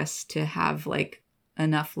dangerous to have, like,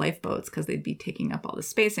 enough lifeboats because they'd be taking up all the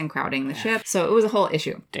space and crowding the ship. So it was a whole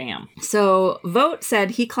issue. Damn. So Vogt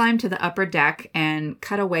said he climbed to the upper deck and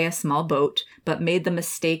cut away a small boat, but made the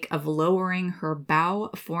mistake of lowering her bow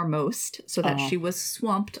foremost so that she was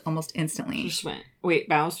swamped almost instantly. Just went,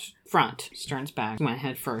 bow's front, stern's back. Went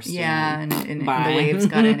head first. Yeah, and the waves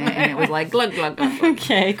got in it, and it was like glug, glug, glug, glug.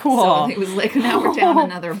 Okay, cool. So it was like, now we're down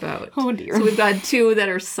another boat. Oh, dear. So we've got 2 that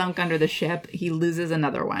are sunk under the ship. He loses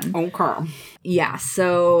another one. Okay. Yeah,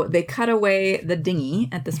 so they cut away the dinghy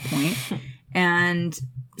at this point. And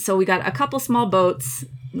so we got a couple small boats.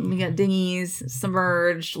 We got dinghies,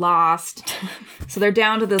 submerged, lost. So they're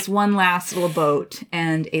down to this one last little boat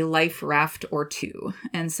and a life raft or 2.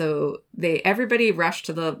 And so everybody rushed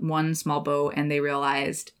to the one small boat and they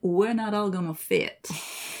realized, we're not all gonna fit.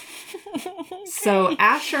 So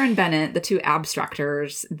Asher and Bennett, the 2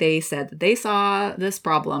 abstractors, they said that they saw this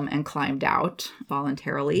problem and climbed out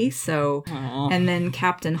voluntarily. So, and then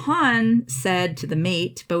Captain Hahn said to the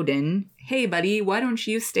mate, Bowden, hey, buddy, why don't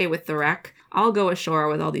you stay with the wreck? I'll go ashore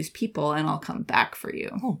with all these people and I'll come back for you.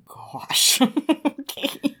 Oh, gosh.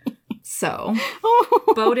 Okay. So,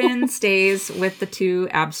 Bowden stays with the 2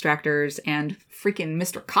 abstractors and freaking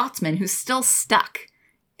Mr. Kotzman, who's still stuck.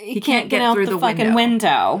 He can't get out through the the fucking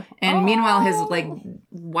window. And meanwhile, his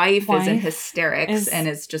wife is in hysterics and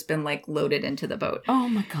has just been loaded into the boat. Oh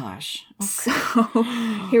my gosh. Okay. So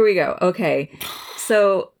here we go. Okay.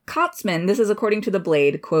 So Kotzman, this is according to the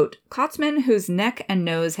Blade, quote, Kotzman, whose neck and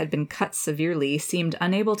nose had been cut severely, seemed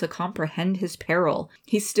unable to comprehend his peril.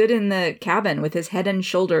 He stood in the cabin with his head and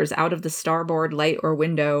shoulders out of the starboard light or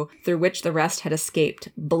window through which the rest had escaped.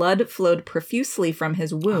 Blood flowed profusely from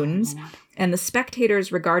his wounds, and the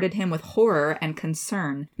spectators regarded him with horror and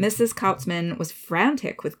concern. Mrs. Kotzman was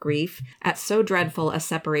frantic with grief at so dreadful a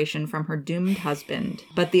separation from her doomed husband.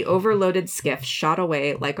 But the overloaded skiff shot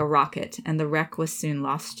away like a rocket, and the wreck was soon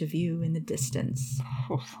lost to view in the distance.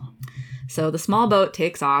 So the small boat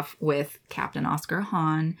takes off with Captain Oscar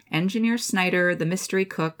Hahn, Engineer Snyder, the mystery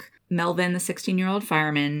cook, Melvin, the 16-year-old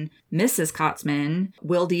fireman, Mrs. Kotzman,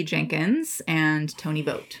 Will D. Jenkins, and Tony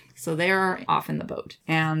Boat. So they're off in the boat.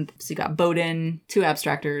 And so you got Bowden, 2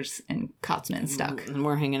 abstractors, and Kotzman stuck. And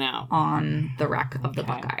we're hanging out on the wreck of the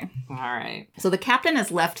Buckeye. All right. So the captain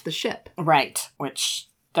has left the ship. Right. Which,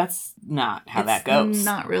 that's not how that goes. It's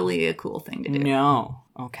not really a cool thing to do. No.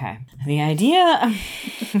 Okay. The idea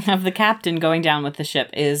of the captain going down with the ship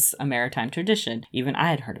is a maritime tradition. Even I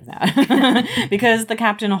had heard of that. Because the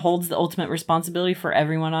captain holds the ultimate responsibility for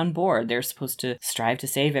everyone on board. They're supposed to strive to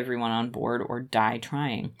save everyone on board or die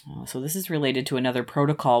trying. So this is related to another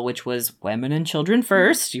protocol, which was women and children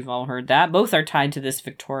first. You've all heard that. Both are tied to this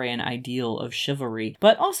Victorian ideal of chivalry,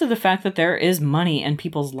 but also the fact that there is money and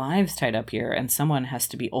people's lives tied up here, and someone has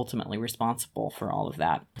to be ultimately responsible for all of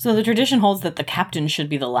that. So the tradition holds that the captain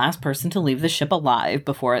should be the last person to leave the ship alive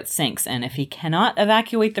before it sinks, and if he cannot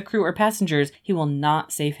evacuate the crew or passengers, he will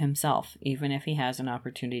not save himself, even if he has an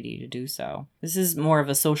opportunity to do so. This is more of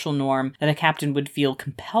a social norm that a captain would feel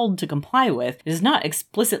compelled to comply with. It is not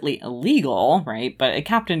explicitly illegal, right? But a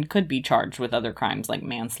captain could be charged with other crimes like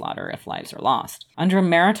manslaughter if lives are lost. Under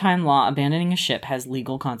maritime law, abandoning a ship has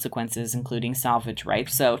legal consequences, including salvage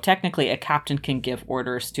rights, so technically a captain can give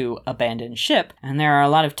orders to abandon ship, and there are a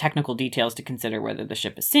lot of technical details to consider, whether the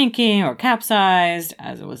ship is sinking or capsized,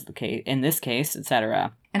 as it was the case in this case,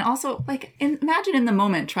 etc. And also, imagine in the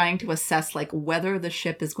moment trying to assess, whether the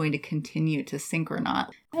ship is going to continue to sink or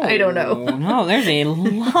not. I don't know. No, there's a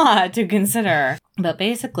lot to consider. But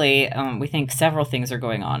basically, we think several things are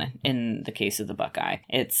going on in the case of the Buckeye.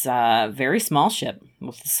 It's a very small ship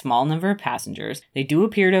with a small number of passengers. They do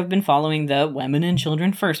appear to have been following the women and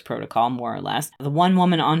children first protocol, more or less. The one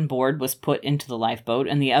woman on board was put into the lifeboat,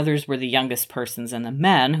 and the others were the youngest persons and the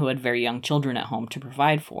men who had very young children at home to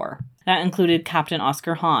provide for. That included Captain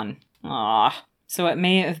Oscar Hahn. So it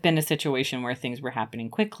may have been a situation where things were happening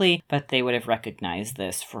quickly, but they would have recognized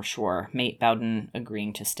this for sure, mate Bowden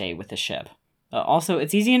agreeing to stay with the ship. Also,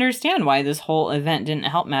 it's easy to understand why this whole event didn't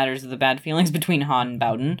help matters of the bad feelings between Han and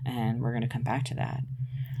Bowden, and we're going to come back to that.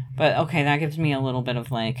 But, okay, that gives me a little bit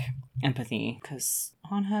of, like, empathy, because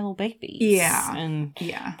Han had little babies. Yeah. And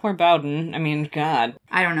yeah. poor Bowden, I mean, God.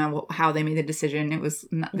 I don't know how they made the decision. It was,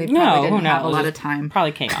 they probably didn't have a lot of time.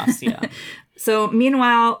 Probably chaos, yeah. So,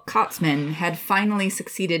 meanwhile, Kautzman had finally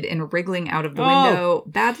succeeded in wriggling out of the window,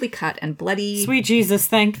 badly cut and bloody. Sweet Jesus,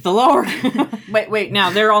 thank the Lord. wait,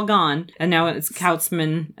 now they're all gone. And now it's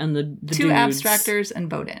Kautzman and the two dudes. abstractors and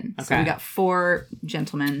Bowden. Okay. So we got 4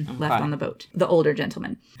 gentlemen left on the boat. The older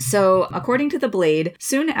gentlemen. So, according to the Blade,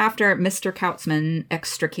 soon after Mr. Kautzman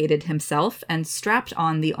extricated himself and strapped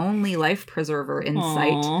on the only life preserver in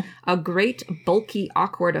sight, a great, bulky,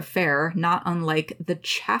 awkward affair, not unlike the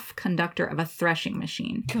chaff conductor of a threshing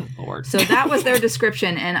machine. Good Lord. So that was their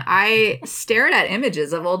description, and I stared at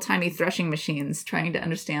images of old-timey threshing machines trying to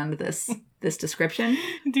understand this description.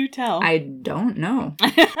 Do tell. I don't know.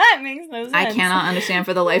 That makes no sense. I cannot understand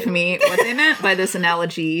for the life of me what they meant by this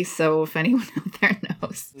analogy, so if anyone out there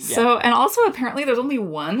knows. Yeah. So, and also apparently there's only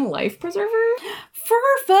one life preserver. For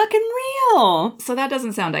fucking real. So that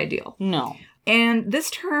doesn't sound ideal. No. And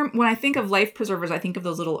this term, when I think of life preservers, I think of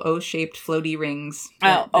those little O-shaped floaty rings.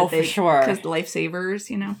 For sure. Because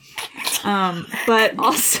lifesavers, you know. But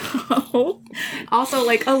also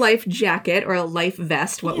like a life jacket or a life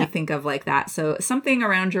vest, what we think of like that. So something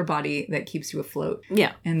around your body that keeps you afloat.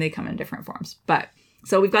 Yeah. And they come in different forms.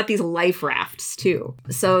 So we've got these life rafts, too.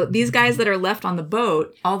 So these guys that are left on the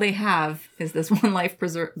boat, all they have is this one life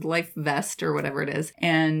vest or whatever it is,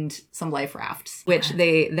 and some life rafts, which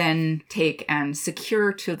they then take and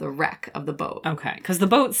secure to the wreck of the boat. Okay, because the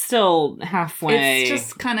boat's still halfway. It's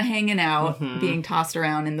just kind of hanging out, being tossed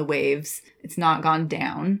around in the waves. It's not gone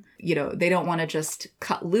down. You know, they don't want to just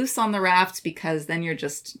cut loose on the rafts because then you're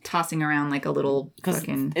just tossing around like a little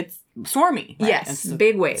fucking... It's stormy. Right? Yes,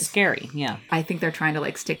 big waves. Scary, yeah. I think they're trying to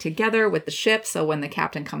like stick together with the ship, so when the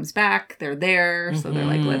captain comes back, they're there. So they're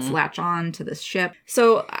like, let's latch on to this ship.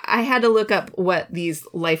 So I had to look up what these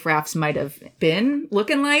life rafts might have been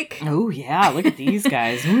looking like. Oh yeah, look at these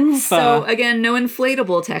guys. So again, no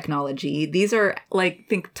inflatable technology. These are like,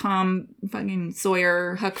 think Tom fucking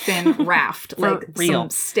Sawyer Huck Finn raft, like some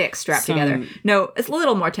sticks strapped together. No, it's a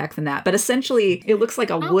little more tech than that, but essentially it looks like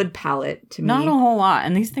a wood pallet to me. Not a whole lot,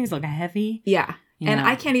 and these things look heavy. Yeah. And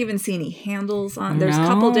I can't even see any handles on. There's a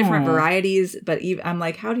couple different varieties, but I'm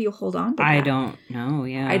like, how do you hold on to that? I don't know,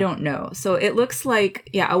 yeah. I don't know. So it looks like,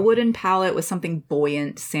 a wooden pallet with something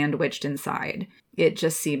buoyant sandwiched inside. It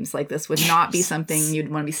just seems like this would not be something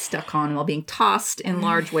you'd want to be stuck on while being tossed in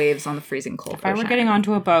large waves on the freezing cold. If I were getting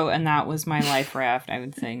onto a boat and that was my life raft, I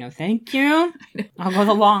would say, no, thank you. I'll go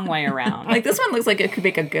the long way around. Like, this one looks like it could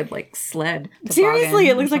make a good, like, sled. Seriously,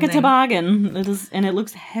 it looks like a toboggan. And it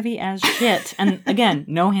looks heavy as shit. And again,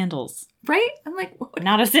 no handles. Right? I'm like, what?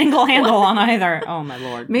 Not a single handle on either. Oh, my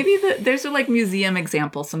Lord. Maybe there's a, like, museum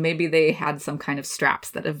example, so maybe they had some kind of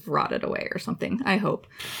straps that have rotted away or something. I hope.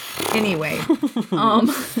 Anyway.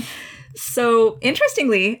 So,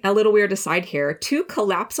 interestingly, a little weird aside here, 2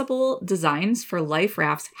 collapsible designs for life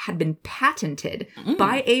rafts had been patented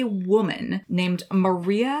by a woman named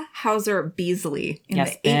Maria Hauser Beasley in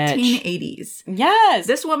the 1880s. Yes!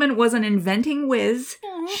 This woman was an inventing whiz.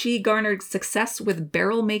 She garnered success with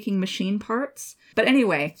barrel-making machine parts. But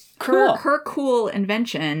anyway, her cool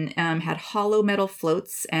invention had hollow metal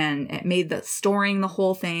floats, and it made storing the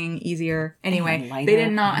whole thing easier. Anyway, they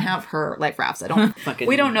did not have her life rafts.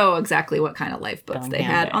 We don't know exactly what kind of lifeboats they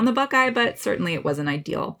had on the Buckeye, but certainly it wasn't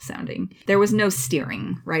ideal sounding. There was no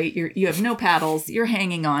steering, right? You have no paddles. You're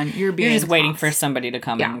hanging on. You're just waiting for somebody to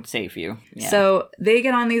come and save you. Yeah. So they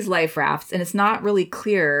get on these life rafts, and it's not really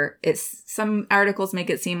clear. Some articles make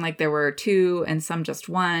it seem like there were 2 and some just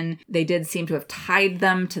 1. They did seem to have tied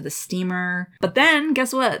them to the steamer. But then,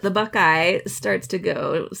 guess what? The Buckeye starts to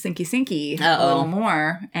go sinky a little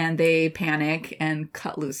more, and they panic and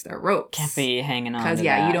cut loose their ropes. Can't be hanging on. Because,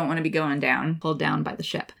 you don't want to be going down, pulled down by the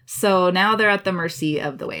ship. So now they're at the mercy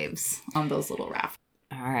of the waves on those little rafts.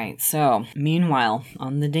 All right. So, meanwhile,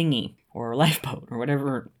 on the dinghy, or lifeboat, or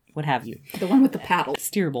whatever, what have you. The one with the paddle.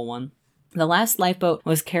 Steerable one. The last lifeboat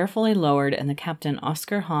was carefully lowered, and the captain,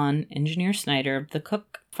 Oscar Hahn, Engineer Snyder, the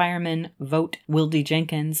cook, fireman, Vogt, Wildy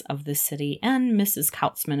Jenkins of the city, and Mrs.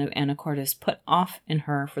 Kautzman of Anacortes put off in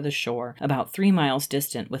her for the shore, about 3 miles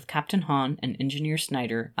distant, with Captain Hahn and Engineer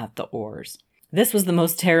Snyder at the oars. This was the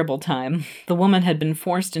most terrible time. The woman had been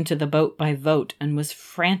forced into the boat by Vogt and was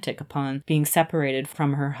frantic upon being separated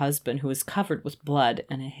from her husband, who was covered with blood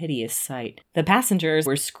and a hideous sight. The passengers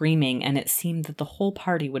were screaming, and it seemed that the whole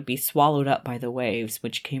party would be swallowed up by the waves,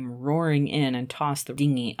 which came roaring in and tossed the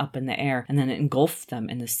dinghy up in the air, and then engulfed them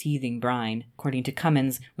in the seething brine. According to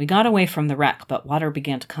Cummins, we got away from the wreck, but water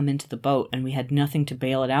began to come into the boat, and we had nothing to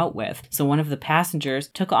bail it out with. So one of the passengers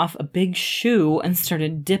took off a big shoe and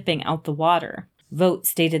started dipping out the water. Vogt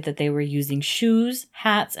stated that they were using shoes,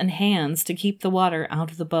 hats, and hands to keep the water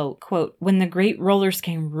out of the boat. Quote, when the great rollers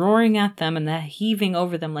came roaring at them and heaving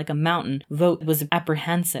over them like a mountain, Vogt was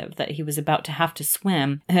apprehensive that he was about to have to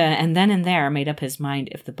swim, and then and there made up his mind,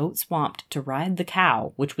 if the boat swamped, to ride the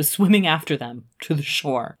cow, which was swimming after them, to the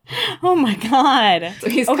shore. Oh my God. So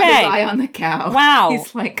he's got his eye on the cow. Wow.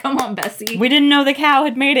 He's like, come on, Bessie. We didn't know the cow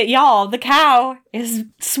had made it, y'all. The cow is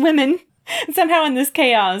swimming. Somehow in this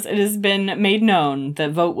chaos, it has been made known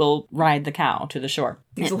that Vogt will ride the cow to the shore.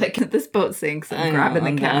 He's like, this boat sinks, I'm grabbing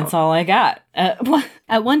the cow. That's all I got.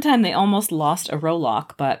 At one time, they almost lost a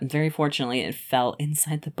rowlock, but very fortunately, it fell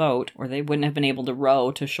inside the boat, or they wouldn't have been able to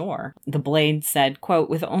row to shore. The blade said, quote,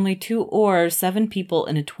 with only 2 oars, 7 people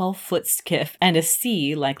in a 12-foot skiff, and a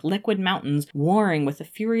sea like liquid mountains warring with the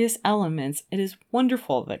furious elements, it is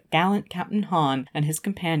wonderful that gallant Captain Hahn and his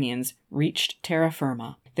companions reached terra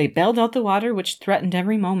firma. They bailed out the water, which threatened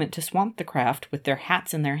every moment to swamp the craft, with their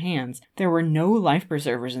hats in their hands. There were no life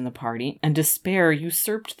preservers in the party, and despair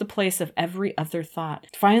usurped the place of every other thought.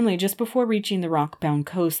 Finally, just before reaching the rock-bound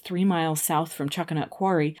coast 3 miles south from Chuckanut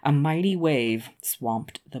Quarry, a mighty wave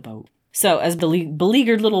swamped the boat. So, as the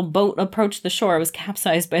beleaguered little boat approached the shore, it was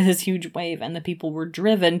capsized by this huge wave, and the people were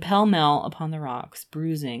driven pell-mell upon the rocks,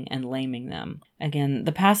 bruising and laming them. Again,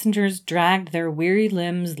 the passengers dragged their weary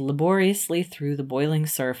limbs laboriously through the boiling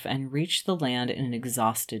surf and reached the land in an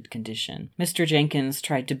exhausted condition. Mr. Jenkins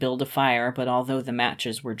tried to build a fire, but although the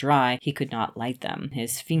matches were dry, he could not light them,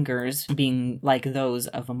 his fingers being like those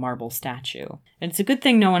of a marble statue. It's a good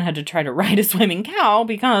thing no one had to try to ride a swimming cow,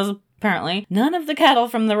 because apparently, none of the cattle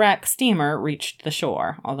from the wreck steamer reached the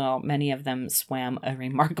shore, although many of them swam a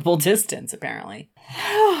remarkable distance, apparently.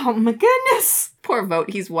 Oh my goodness! Poor Vogt,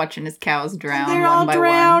 he's watching his cows drown They're one all by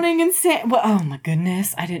drowning one. and well, oh my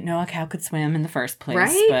goodness. I didn't know a cow could swim in the first place.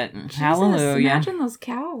 Right? But Jesus, hallelujah. Imagine those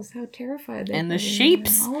cows, how terrified they are. And the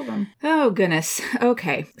sheeps. All of them. Oh, goodness.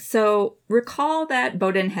 Okay, so recall that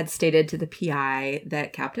Bowden had stated to the PI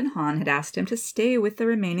that Captain Hahn had asked him to stay with the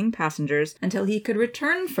remaining passengers until he could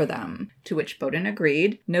return for them, to which Bowden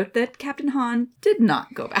agreed. Note that Captain Hahn did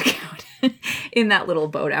not go back out in that little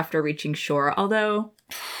boat after reaching shore, although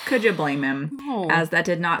could you blame him? Oh. As that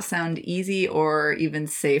did not sound easy or even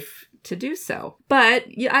safe to do so.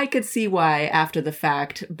 But yeah, I could see why, after the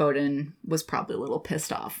fact, Bowden was probably a little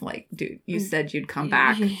pissed off. Like, dude, you said you'd come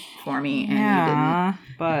back for me, and you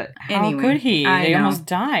didn't. But how Anyway, could he? I They know. almost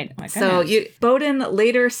died. My So goodness. Bowden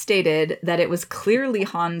later stated that it was clearly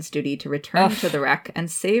Hahn's duty to return to the wreck and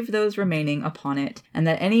save those remaining upon it, and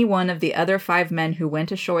that any one of the other 5 men who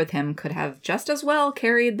went ashore with him could have just as well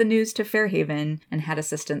carried the news to Fairhaven and had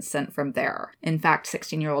assistance sent from there. In fact,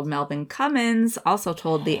 16-year-old Melvin Cummins also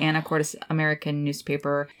told the Anacortes American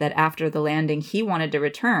newspaper that after the landing he wanted to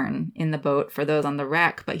return in the boat for those on the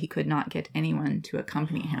wreck, but he could not get anyone to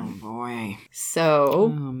accompany him. Oh, boy. So,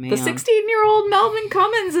 man. the 16-year-old Melvin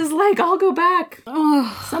Cummins is like, I'll go back.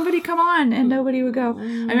 Oh, Somebody come on, and nobody would go. I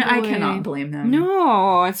mean, I cannot blame them.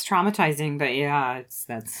 no, it's traumatizing, but yeah,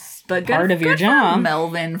 that's But part of your good job. for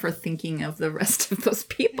Melvin for thinking of the rest of those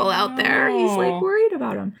people out there. He's like worried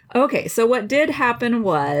about them. Okay, so what did happen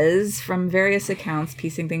was, from various accounts,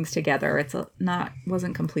 piecing things together,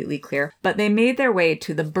 wasn't completely clear, but they made their way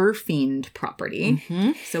to the Burfiend property.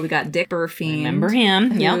 Mm-hmm. So we got Dick Burfiend. Remember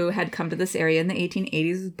him? Who had come to this area in the 1880s,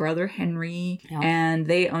 his brother Henry, and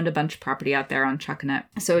they owned a bunch of property out there on Chuckanut.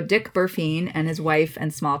 So Dick Burfiend and his wife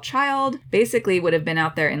and small child basically would have been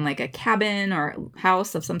out there in like a cabin or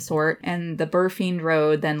house of some sort, and the Burfiend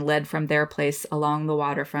Road then led from their place along the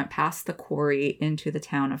waterfront past the quarry into the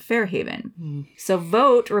town of Fairhaven. So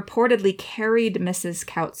Vogt reportedly carried Mrs.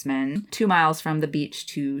 Kautzman 2 miles from the beach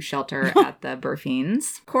to shelter at the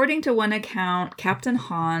Burfiends. According to one account, Captain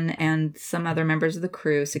Hahn and some other members of the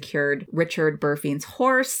crew secured Richard Burfiend's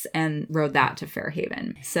horse and rode that to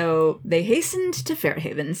Fairhaven. So they hastened to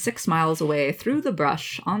Fairhaven, 6 miles away through the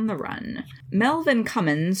brush on the run. Melvin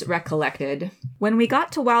Cummins recollected, "When we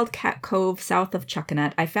got to Wildcat Cove south of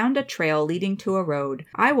Chuckanut, I found a trail leading to a road.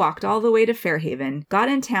 I walked all the way to Fairhaven, got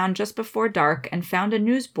in town just before dark, and found a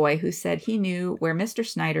newsboy who said he knew where Mr.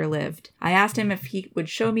 Snyder Snyder lived. I asked him if he would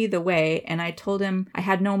show me the way, and I told him I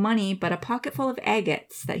had no money but a pocket full of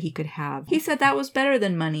agates that he could have. He said that was better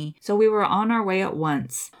than money, so we were on our way at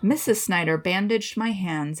once. Mrs. Snyder bandaged my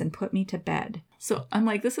hands and put me to bed. So I'm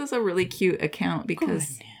like, this is a really cute account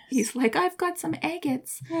because he's like, I've got some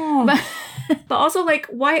agates. Oh. But also, like,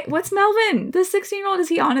 why? What's Melvin? The 16-year-old, is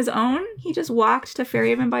he on his own? He just walked to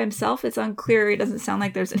Fairhaven by himself? It's unclear. It doesn't sound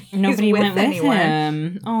like there's nobody went with anyone.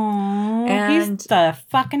 him. Oh, And he's the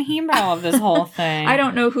fucking hero of this whole thing. I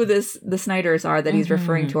don't know who the Snyders are that he's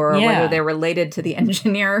referring to, or whether they're related to the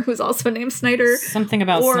engineer who's also named Snyder. Something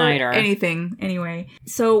about or Snyder. Anything. Anyway.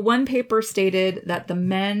 So one paper stated that the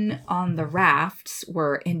men on the rafts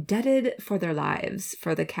were indebted for their lives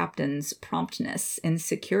for the captain's promptness in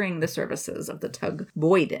securing the services of the tug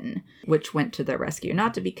Boyden, which went to their rescue,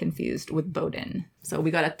 not to be confused with Bowden. So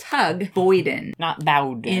we got a tug, Boyden, not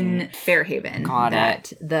Bowden, in Fairhaven. Got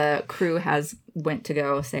that it. The crew went to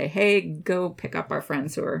go say, hey, go pick up our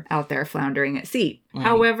friends who are out there floundering at sea. Right.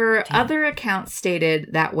 However, other accounts stated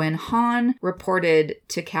that when Hahn reported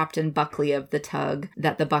to Captain Buckley of the tug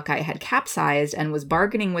that the Buckeye had capsized and was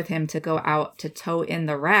bargaining with him to go out to tow in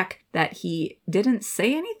the wreck, that he didn't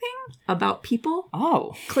say anything about people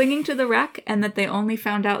clinging to the wreck, and that they only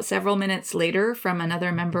found out several minutes later from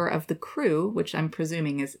another member of the crew, which I'm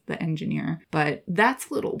presuming is the engineer. But that's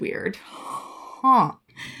a little weird. Huh.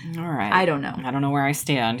 All right. I don't know. I don't know where I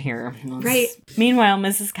stand here. Right. Meanwhile,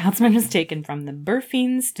 Mrs. Kautzman was taken from the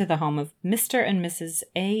Burfeens to the home of Mr. and Mrs.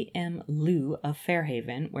 A.M. Liu of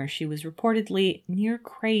Fairhaven, where she was reportedly near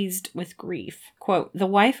crazed with grief. Quote, the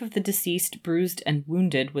wife of the deceased, bruised and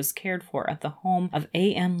wounded, was cared for at the home of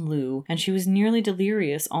A.M. Liu, and she was nearly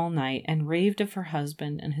delirious all night and raved of her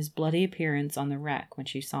husband and his bloody appearance on the wreck when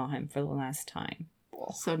she saw him for the last time.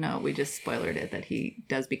 So no, we just spoilered it that he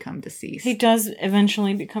does become deceased. He does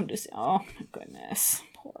eventually become deceased. Oh my goodness.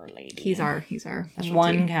 Poor lady. He's our specialty.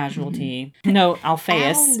 One casualty. No,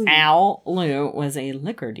 Alphaeus, Al Liu, was a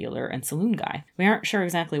liquor dealer and saloon guy. We aren't sure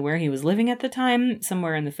exactly where he was living at the time,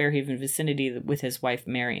 somewhere in the Fairhaven vicinity with his wife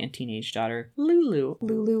Mary and teenage daughter Lulu.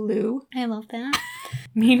 Lulu. I love that.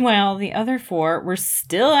 Meanwhile, the other four were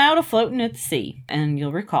still out afloating at the sea. And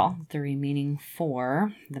you'll recall the remaining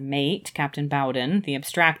four, the mate, Captain Bowden, the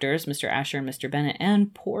abstractors, Mr. Asher and Mr. Bennett,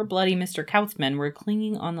 and poor bloody Mr. Kautzman were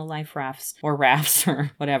clinging on the life rafts, or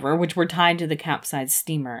whatever, which were tied to the capsized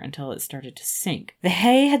steamer until it started to sink. The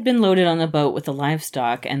hay had been loaded on the boat with the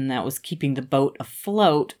livestock, and that was keeping the boat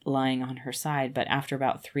afloat, lying on her side, but after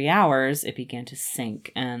about 3 hours, it began to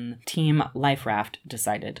sink, and Team Life Raft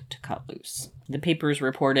decided to cut loose. The papers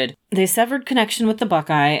reported, they severed connection with the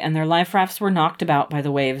Buckeye, and their life rafts were knocked about by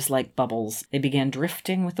the waves like bubbles. They began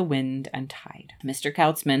drifting with the wind and tide. Mr.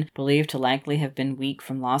 Kautzman, believed to likely have been weak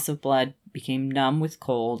from loss of blood, became numb with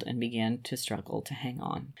cold and began to struggle to hang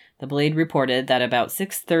on. The Blade reported that about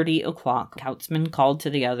 6:30 o'clock, Kautzman called to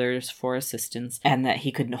the others for assistance and that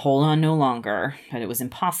he could hold on no longer, but it was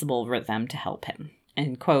impossible for them to help him.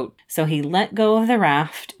 End quote. So he let go of the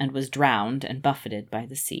raft and was drowned and buffeted by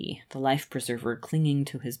the sea, the life preserver clinging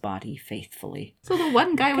to his body faithfully. So the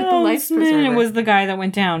one guy with the life preserver. It was the guy that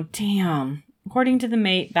went down. Damn. According to the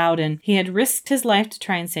mate, Bowden, he had risked his life to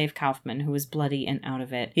try and save Kaufman, who was bloody and out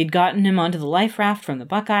of it. He'd gotten him onto the life raft from the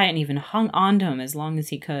Buckeye and even hung onto him as long as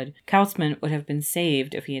he could. Kautzman would have been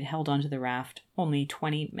saved if he had held onto the raft only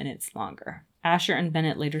 20 minutes longer. Asher and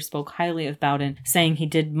Bennett later spoke highly of Bowden, saying he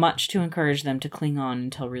did much to encourage them to cling on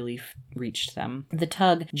until relief reached them. The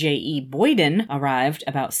tug J.E. Boyden arrived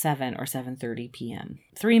about 7 or 7:30 p.m.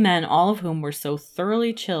 3 men, all of whom were so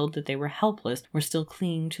thoroughly chilled that they were helpless, were still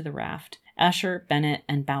clinging to the raft. Asher, Bennett,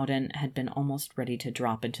 and Bowden had been almost ready to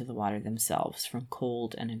drop into the water themselves from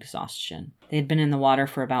cold and exhaustion. They had been in the water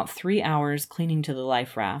for about 3 hours, clinging to the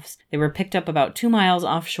life rafts. They were picked up about 2 miles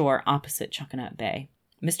offshore opposite Chuckanut Bay.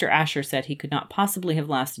 Mr. Asher said he could not possibly have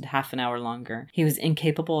lasted half an hour longer. He was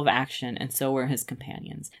incapable of action, and so were his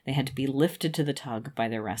companions. They had to be lifted to the tug by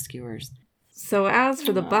their rescuers. So as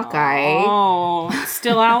for the Buckeye... Oh, it's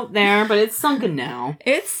still out there, but it's sunken now.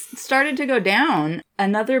 It's started to go down.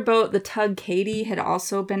 Another boat, the tug Katy, had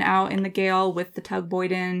also been out in the gale with the tug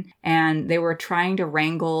Boyden, and they were trying to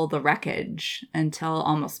wrangle the wreckage until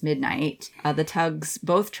almost midnight. The tugs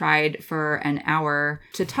both tried for an hour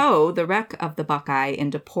to tow the wreck of the Buckeye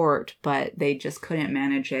into port, but they just couldn't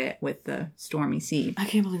manage it with the stormy sea. I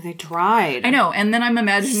can't believe they tried. I know, and then I'm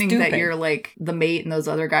imagining Stupid. that you're like the mate and those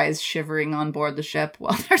other guys shivering on board the ship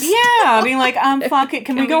while they're Yeah, being like, fuck it,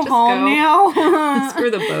 can we go just home go? now? Screw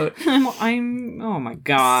the boat. I'm, oh my my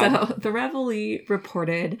God. So the Reveille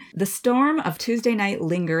reported, the storm of Tuesday night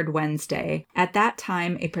lingered Wednesday. At that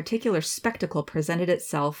time, a particular spectacle presented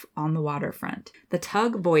itself on the waterfront. The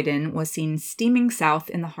tug Boyden was seen steaming south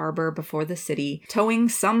in the harbor before the city, towing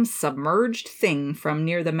some submerged thing from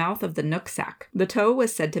near the mouth of the Nooksack. The tow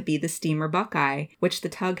was said to be the steamer Buckeye, which the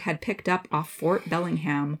tug had picked up off Fort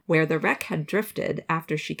Bellingham, where the wreck had drifted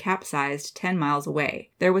after she capsized 10 miles away.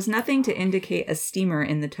 There was nothing to indicate a steamer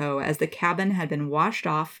in the tow, as the cabin had been washed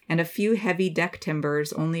off and a few heavy deck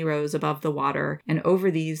timbers only rose above the water, and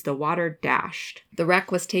over these the water dashed. The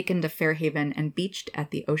wreck was taken to Fairhaven and beached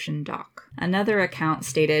at the ocean dock. Another account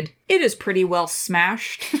stated, "It is pretty well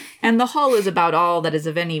smashed, and the hull is about all that is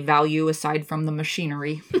of any value aside from the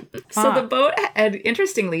machinery." So the boat had,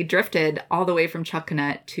 interestingly, drifted all the way from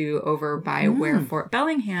Chuckanut to over by where Fort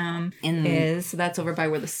Bellingham is. So that's over by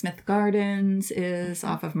where the Smith Gardens is,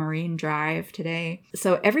 off of Marine Drive today.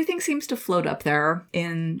 So everything seems to float up there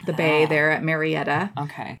in the bay there at Marietta.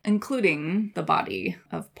 Okay. Including the body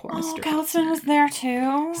of poor Mr. Kautzman was there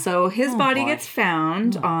too. So his body gets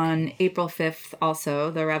found on April 5th also.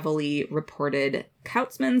 The Reveille reported,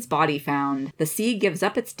 Kautzman's body found. The sea gives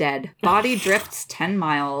up its dead. Body drifts 10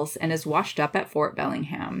 miles and is washed up at Fort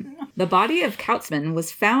Bellingham. The body of Kautzman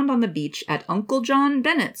was found on the beach at Uncle John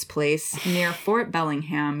Bennett's place near Fort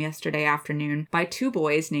Bellingham yesterday afternoon by two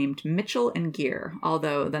boys named Mitchell and Gear,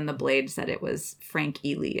 although then the Blade said it was Frank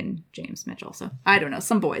Ely and James Mitchell. So I don't know,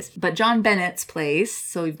 some boys. But John Bennett's place,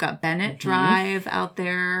 so we've got Bennett Drive out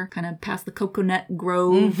there, kind of past the Coconut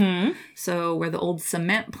Grove. So where the old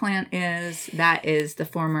cement plant is, that is the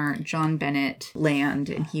former John Bennett land,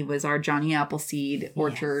 and he was our Johnny Appleseed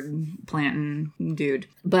orchard planting dude.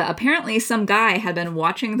 But apparently some guy had been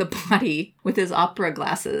watching the body with his opera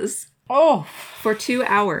glasses for 2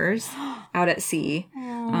 hours out at sea.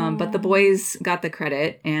 But the boys got the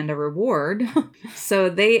credit and a reward. So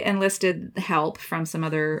they enlisted help from some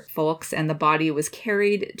other folks, and the body was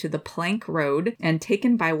carried to the Plank Road and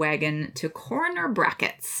taken by wagon to Coroner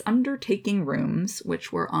Brackett's undertaking rooms,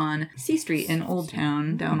 which were on C Street in Old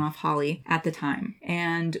Town, down off Holly at the time.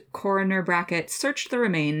 And Coroner Brackett searched the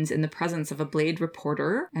remains in the presence of a Blade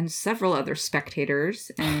reporter and several other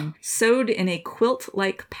spectators, and sewed in a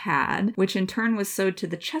quilt-like pad, which in turn was sewed to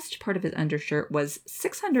the chest part of his undershirt, was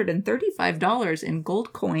 $635 in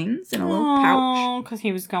gold coins in a little pouch. Oh, because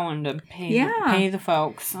he was going to pay the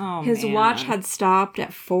folks. Oh, his watch had stopped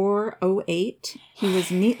at 4:08. He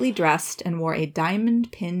was neatly dressed and wore a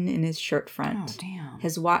diamond pin in his shirt front. Oh, damn.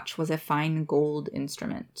 His watch was a fine gold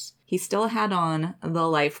instrument. He still had on the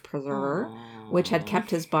life preserver, which had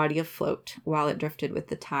kept his body afloat while it drifted with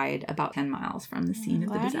the tide about 10 miles from the scene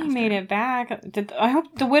of the disaster. He made it back. I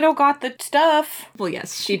hope the widow got the stuff. Well,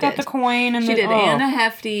 yes, she did. Got the coin and she did, and a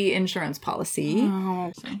hefty insurance policy.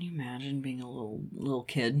 Oh, can you imagine being a little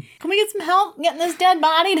kid? Can we get some help getting this dead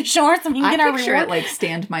body to shore so we can get our reward? I picture it like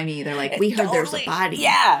Stand By Me. They're like, we heard there's a body.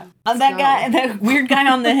 Yeah. That weird guy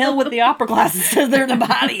on the hill with the opera glasses says there's a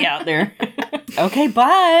body out there. Okay,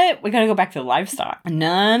 but we gotta go back to the livestock.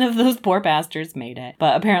 None of those poor bastards made it,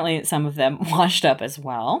 but apparently some of them washed up as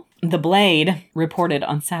well. The Blade reported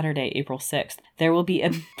on Saturday, April 6th, there will be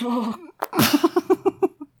a...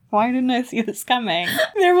 Why didn't I see this coming?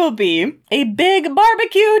 There will be a big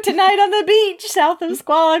barbecue tonight on the beach south of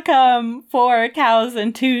Squalicum. 4 cows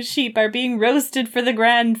and 2 sheep are being roasted for the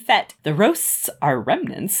grand fete. The roasts are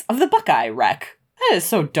remnants of the Buckeye wreck. That is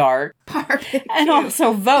so dark. Barbecue. And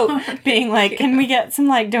also vote, being like, can we get some,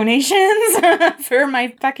 donations for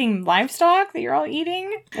my fucking livestock that you're all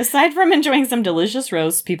eating? Aside from enjoying some delicious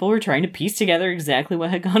roasts, people were trying to piece together exactly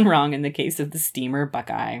what had gone wrong in the case of the steamer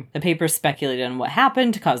Buckeye. The paper speculated on what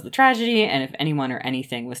happened to cause the tragedy, and if anyone or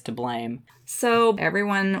anything was to blame. So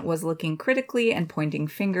everyone was looking critically and pointing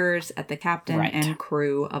fingers at the captain and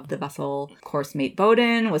crew of the vessel. Of course, mate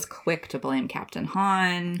Boden was quick to blame Captain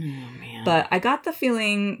Hahn. Oh, man. But I got the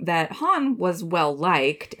feeling that Hahn was well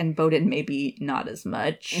liked and Boden maybe not as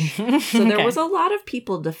much. So there was a lot of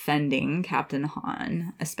people defending Captain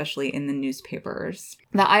Hahn, especially in the newspapers.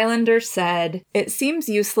 The Islanders said, it seems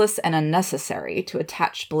useless and unnecessary to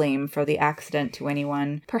attach blame for the accident to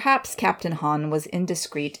anyone. Perhaps Captain Hahn was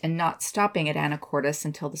indiscreet in not stopping at Anacortes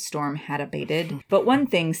until the storm had abated. But one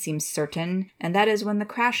thing seems certain, and that is when the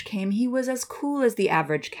crash came, he was as cool as the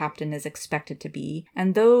average captain is expected to be,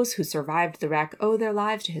 and those who survived the wreck owe their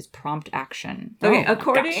lives to his prompt action. Okay,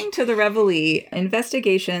 according to the Reveille,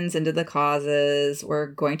 investigations into the causes were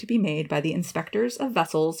going to be made by the inspectors of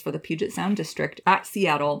vessels for the Puget Sound District at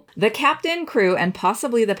Seattle. The captain, crew, and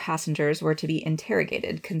possibly the passengers were to be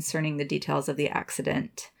interrogated concerning the details of the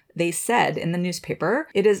accident. They said in the newspaper,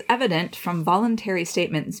 "It is evident from voluntary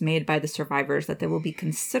statements made by the survivors that there will be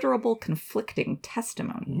considerable conflicting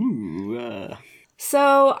testimony." Ooh.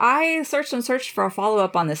 So I searched for a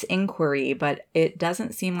follow-up on this inquiry, but it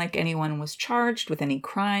doesn't seem like anyone was charged with any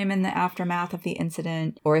crime in the aftermath of the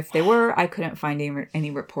incident, or if they were, I couldn't find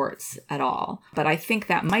any reports at all. But I think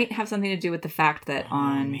that might have something to do with the fact that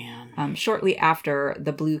shortly after,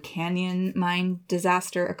 the Blue Canyon mine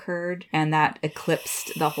disaster occurred, and that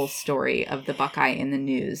eclipsed the whole story of the Buckeye in the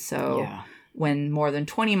news. So... yeah. When more than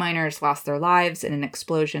 20 miners lost their lives in an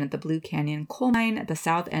explosion at the Blue Canyon coal mine at the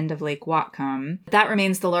south end of Lake Whatcom. That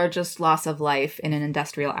remains the largest loss of life in an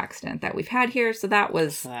industrial accident that we've had here. So that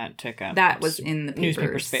was was in the papers,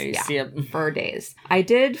 newspaper space for days. I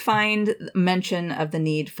did find mention of the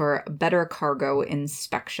need for better cargo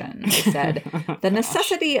inspection. They said, "The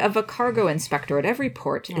necessity of a cargo inspector at every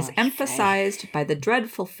port is emphasized by the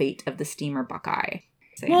dreadful fate of the steamer Buckeye."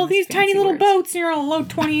 Well, these tiny little boats, you're all load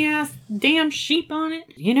 20-ass damn sheep on it.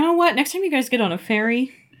 You know what? Next time you guys get on a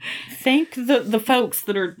ferry, thank the folks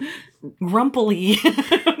that are grumpily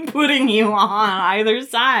putting you on either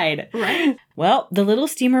side. Right. Well, the little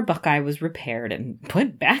steamer Buckeye was repaired and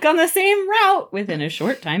put back on the same route within a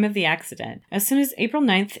short time of the accident. As soon as April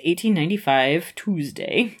 9th, 1895,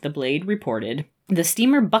 Tuesday, the Blade reported, "The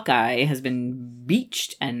steamer Buckeye has been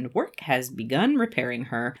beached and work has begun repairing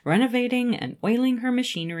her, renovating and oiling her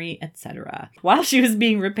machinery, etc." While she was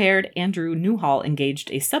being repaired, Andrew Newhall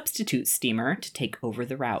engaged a substitute steamer to take over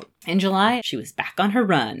the route. In July, she was back on her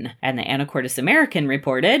run, and the Anacortes American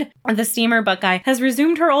reported, "The steamer Buckeye has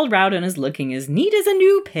resumed her old route and is looking as neat as a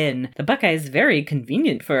new pin. The Buckeye is very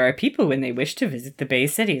convenient for our people when they wish to visit the Bay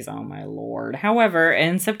Cities." Oh my lord. However,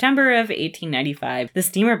 in September of 1895, the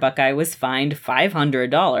steamer Buckeye was fined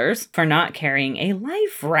 $500 for not carrying a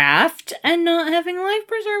life raft and not having life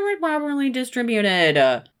preservers properly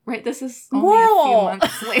distributed. Right, this is only a few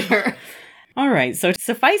months later. All right, so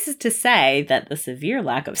suffice it to say that the severe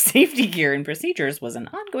lack of safety gear and procedures was an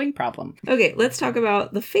ongoing problem. Okay, let's talk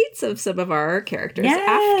about the fates of some of our characters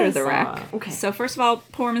after the wreck. Okay. So first of all,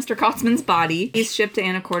 poor Mr. Kotzman's body. He's shipped to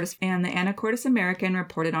Anacortes, and the Anacortes American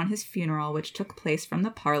reported on his funeral, which took place from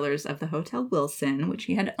the parlors of the Hotel Wilson, which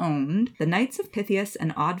he had owned. The Knights of Pythias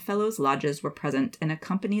and Oddfellows Lodges were present and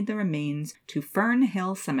accompanied the remains to Fern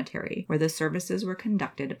Hill Cemetery, where the services were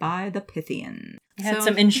conducted by the Pythians. He had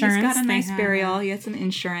some insurance. He's got a nice burial. He had some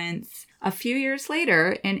insurance. A few years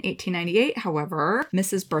later, in 1898, however,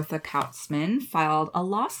 Mrs. Bertha Kautzman filed a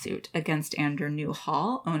lawsuit against Andrew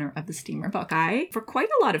Newhall, owner of the steamer Buckeye, for quite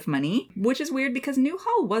a lot of money, which is weird because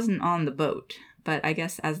Newhall wasn't on the boat. But I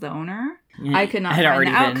guess as the owner, I could not find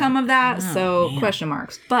the outcome of that, question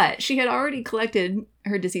marks. But she had already collected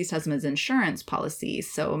her deceased husband's insurance policy,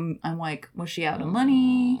 so I'm like, was she out of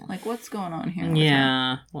money? Like, what's going on here?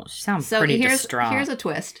 Yeah, well, she sounds pretty distraught. Here's a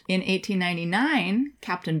twist. In 1899,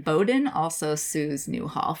 Captain Bowden also sues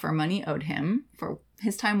Newhall for money owed him for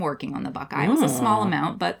his time working on the Buckeye. It was a small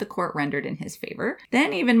amount, but the court rendered in his favor.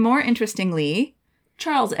 Then, even more interestingly,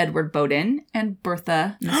 Charles Edward Bowden and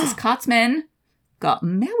Bertha Mrs. Kotzman got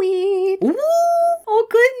married. Ooh, oh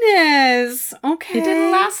goodness. Okay. It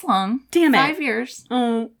didn't last long. Damn it. 5 years.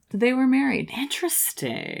 Oh. They were married.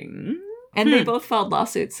 Interesting. And they both filed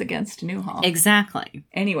lawsuits against Newhall. Exactly.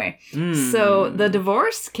 Anyway, so the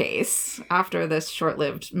divorce case after this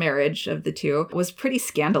short-lived marriage of the two was pretty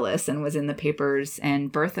scandalous and was in the papers.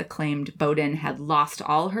 And Bertha claimed Bowden had lost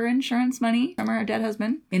all her insurance money from her dead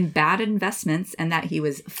husband in bad investments and that he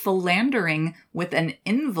was philandering with an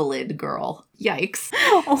invalid girl. Yikes.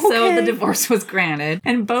 Okay. So the divorce was granted.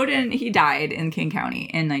 And Bowden, he died in King County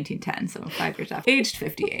in 1910, so 5 years after, aged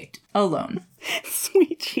 58, alone.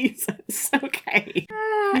 Sweet Jesus. Okay.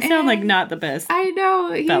 You sound like not the best. I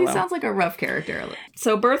know. He sounds like a rough character.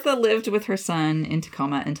 So Bertha lived with her son in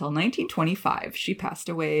Tacoma until 1925. She passed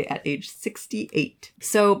away at age 68.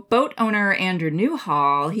 So boat owner Andrew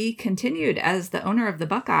Newhall, he continued as the owner of the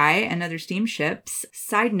Buckeye and other steamships.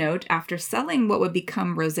 Side note, after selling what would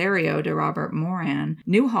become Rosario to Robert Moran,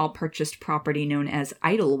 Newhall purchased property known as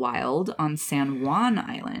Idlewild on San Juan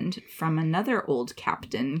Island from another old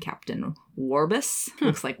captain, Captain Warbass.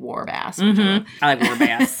 Looks like Warbass. I like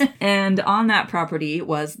Warbass. And on that property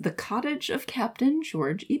was the cottage of Captain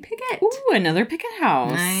George E. Piggott. Ooh, another Piggott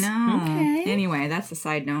house. I know. Okay. Anyway, that's a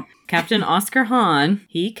side note. Captain Oscar Hahn,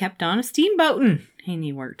 he kept on a steamboating. And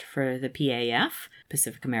he worked for the PAF,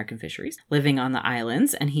 Pacific American Fisheries, living on the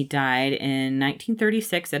islands, and he died in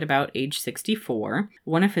 1936 at about age 64.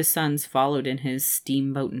 One of his sons followed in his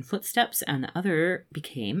steamboating footsteps, and the other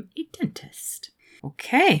became a dentist.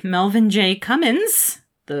 Okay, Melvin J. Cummins.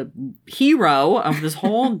 the hero of this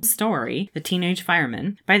whole story, the teenage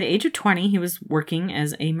fireman. By the age of 20, he was working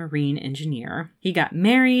as a marine engineer. He got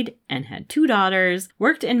married and had 2 daughters,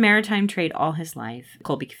 worked in maritime trade all his life.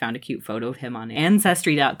 Colby found a cute photo of him on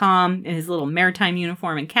Ancestry.com in his little maritime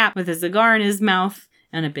uniform and cap with a cigar in his mouth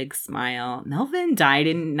and a big smile. Melvin died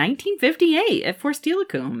in 1958 at Fort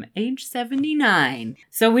Steilacoom, age 79.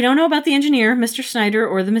 So we don't know about the engineer, Mr. Snyder,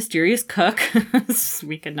 or the mysterious cook.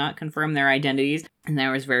 We could not confirm their identities, and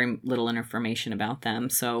there was very little information about them.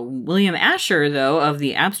 So William Asher, though, of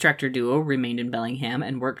the abstractor duo, remained in Bellingham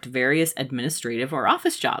and worked various administrative or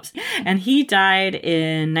office jobs. And he died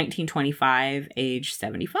in 1925, age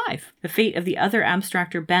 75. The fate of the other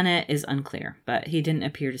abstractor, Bennett, is unclear, but he didn't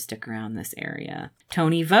appear to stick around this area.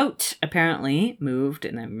 Tony Vogt apparently moved,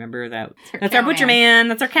 and I remember that's our butcher man,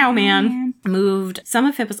 that's our cow man, moved some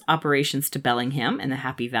of his operations to Bellingham in the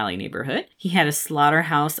Happy Valley neighborhood. He had a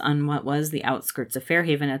slaughterhouse on what was the outskirts of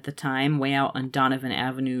Fairhaven at the time, way out on Donovan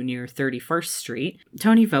Avenue near 31st Street.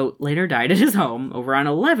 Tony Vogt later died at his home over on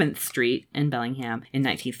 11th Street in Bellingham in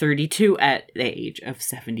 1932 at the age of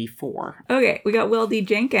 74. Okay, we got Will D.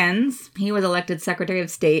 Jenkins. He was elected Secretary of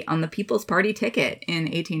State on the People's Party ticket in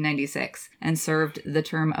 1896 and served the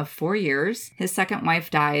term of 4 years. His second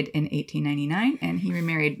wife died in 1899, and he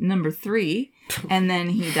remarried number 3. And then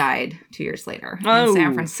he died 2 years later in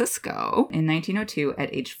San Francisco in 1902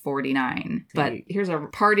 at age 49. But here's a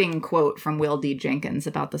parting quote from Will D. Jenkins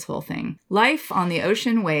about this whole thing. "Life on the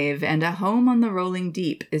ocean wave and a home on the rolling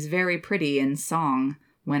deep is very pretty in song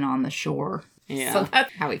when on the shore." Yeah. So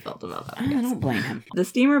that's how he felt about that. I don't blame him. The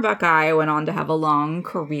steamer Buckeye went on to have a long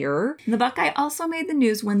career. The Buckeye also made the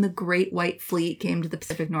news when the Great White Fleet came to the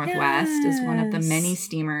Pacific Northwest as one of the many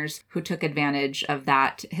steamers who took advantage of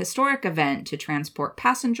that historic event to transport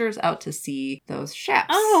passengers out to see those ships.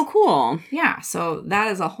 Oh, cool. Yeah, so that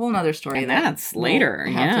is a whole nother story. And that's later,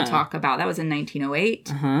 we'll have to talk about. That was in 1908.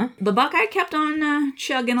 Uh-huh. The Buckeye kept on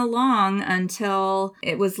chugging along until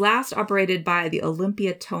it was last operated by the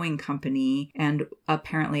Olympia Towing Company, and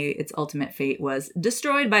apparently its ultimate fate was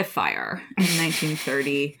destroyed by fire in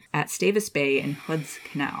 1930 at Stavis Bay in Hood's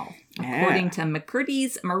Canal, according to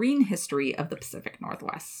McCurdy's Marine History of the Pacific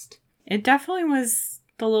Northwest. It definitely was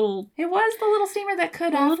the little... It was the little steamer that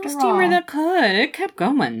could, It kept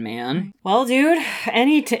going, man. Well, dude,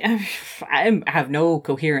 I have no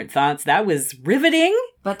coherent thoughts. That was riveting.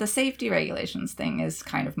 But the safety regulations thing is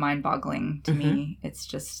kind of mind-boggling to me. It's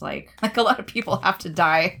just like a lot of people have to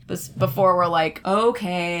die before we're like,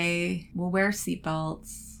 okay, we'll wear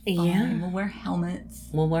seatbelts. Yeah. Fine, we'll wear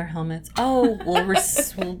helmets. Oh,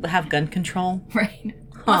 we'll have gun control. Right.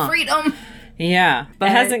 Huh. Freedom. Yeah, but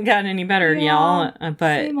it hasn't gotten any better, y'all.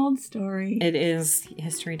 But same old story. It is.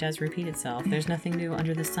 History does repeat itself. There's nothing new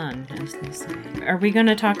under the sun, as they say. Are we going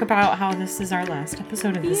to talk about how this is our last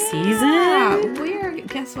episode of the season?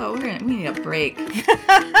 Guess what? We need a break.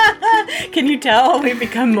 Can you tell we've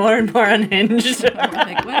become more and more unhinged? We're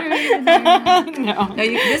like, what are we doing? No.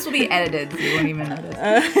 This will be edited, so you won't even notice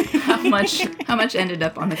how much ended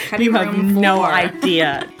up on the cutting room floor. You have no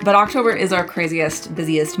idea. But October is our craziest,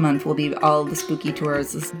 busiest month. We'll be all the spooky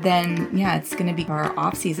tours. Then, it's going to be our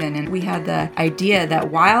off season. And we had the idea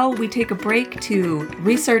that while we take a break to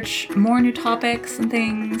research more new topics and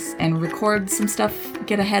things and record some stuff,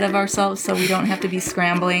 get ahead of ourselves so we don't have to be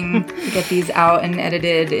scrambling to get these out and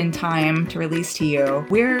edited in time to release to you,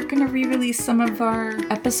 we're going to re-release some of our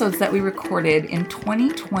episodes that we recorded in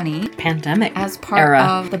 2020. Pandemic as part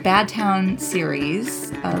of the Bad Town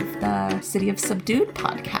series of the City of Subdued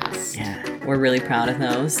podcast. Yeah, we're really proud of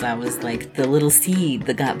those. That was like the little seed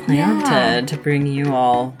that got planted to bring you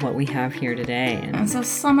all what we have here today. And so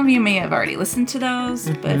some of you may have already listened to those,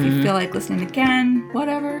 but if you feel like listening again,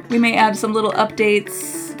 whatever. We may add some little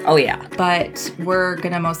updates. Oh, yeah. But we're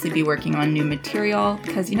going to mostly be working on new material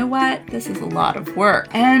because you know what? This is a lot of work.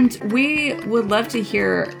 And we would love to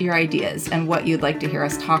hear your ideas and what you'd like to hear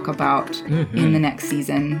us talk about in the next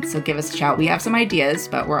season. So give us a shout. We have some ideas,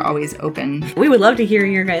 but we're always open. We would love to hear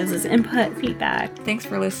your guys' input, feedback. Thanks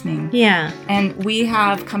for listening. Yeah. And we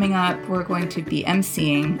have coming up, we're going to be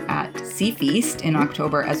emceeing at Sea Feast in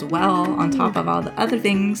October as well, on top of all the other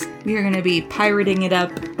things. We are going to be pirating it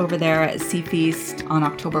up over there at Sea Feast on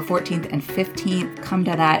October 14th and 15th. Come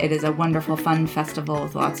to that. It is a wonderful, fun festival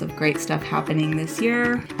with lots of great stuff happening this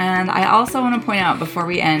year. And I also want to point out before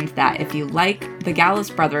we end that if you like the Gallus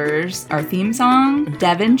Brothers, our theme song,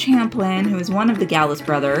 Devin Champlin, who is one of the Gallus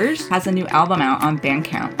Brothers, has a new album out on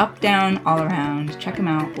Bandcamp. Up, down, all around. Check him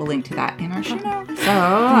out. We'll link to that in our show notes. So,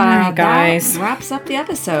 guys, that wraps up the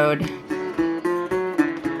episode.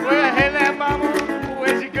 Well, hey there, mama,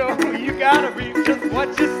 where'd you go? You gotta reap just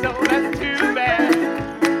what you sow, that's too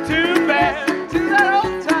bad.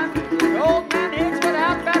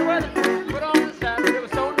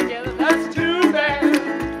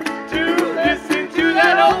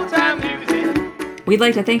 We'd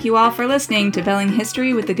like to thank you all for listening to Belling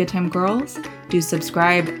History with the Gettin Girls. Do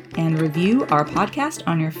subscribe and review our podcast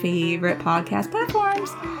on your favorite podcast platforms.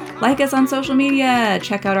 Like us on social media,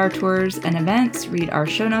 check out our tours and events, read our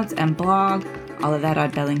show notes and blog. All of that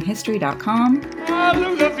on bellinghistory.com.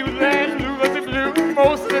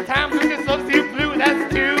 Most of the time, Lucas loves you blue.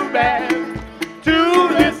 That's too bad. To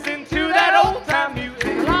listen to that old time music.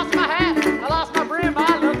 I lost my hat, I lost my brim.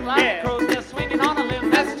 I look like a crow's nest swinging on a limb.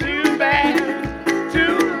 That's too bad.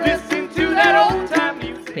 To listen to that old time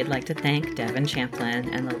music. We'd like to thank Devin Champlin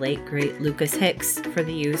and the late great Lucas Hicks for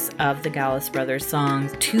the use of the Gallus Brothers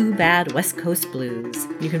songs Too Bad West Coast Blues.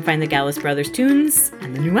 You can find the Gallus Brothers tunes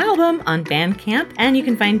and the new album on Bandcamp, and you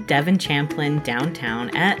can find Devin Champlin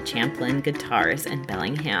downtown at Champlin Guitars in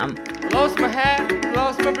Bellingham. Lost my hat,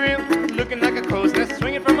 lost my brim, looking like a crow's nest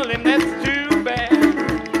swinging from a limb. That's too bad,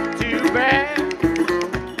 too bad.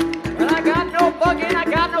 Well, I got no bugging, I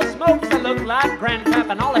got no smokes. I look like Grandpap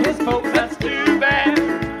and all of his folks. That's too bad.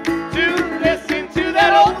 To listen to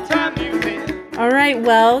that old time music. All right,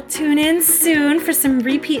 well, tune in soon for some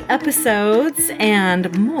repeat episodes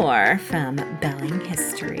and more from Belling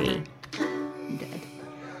History. I'm dead.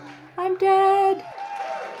 I'm dead.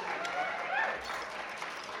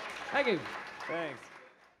 Thank you. Thanks.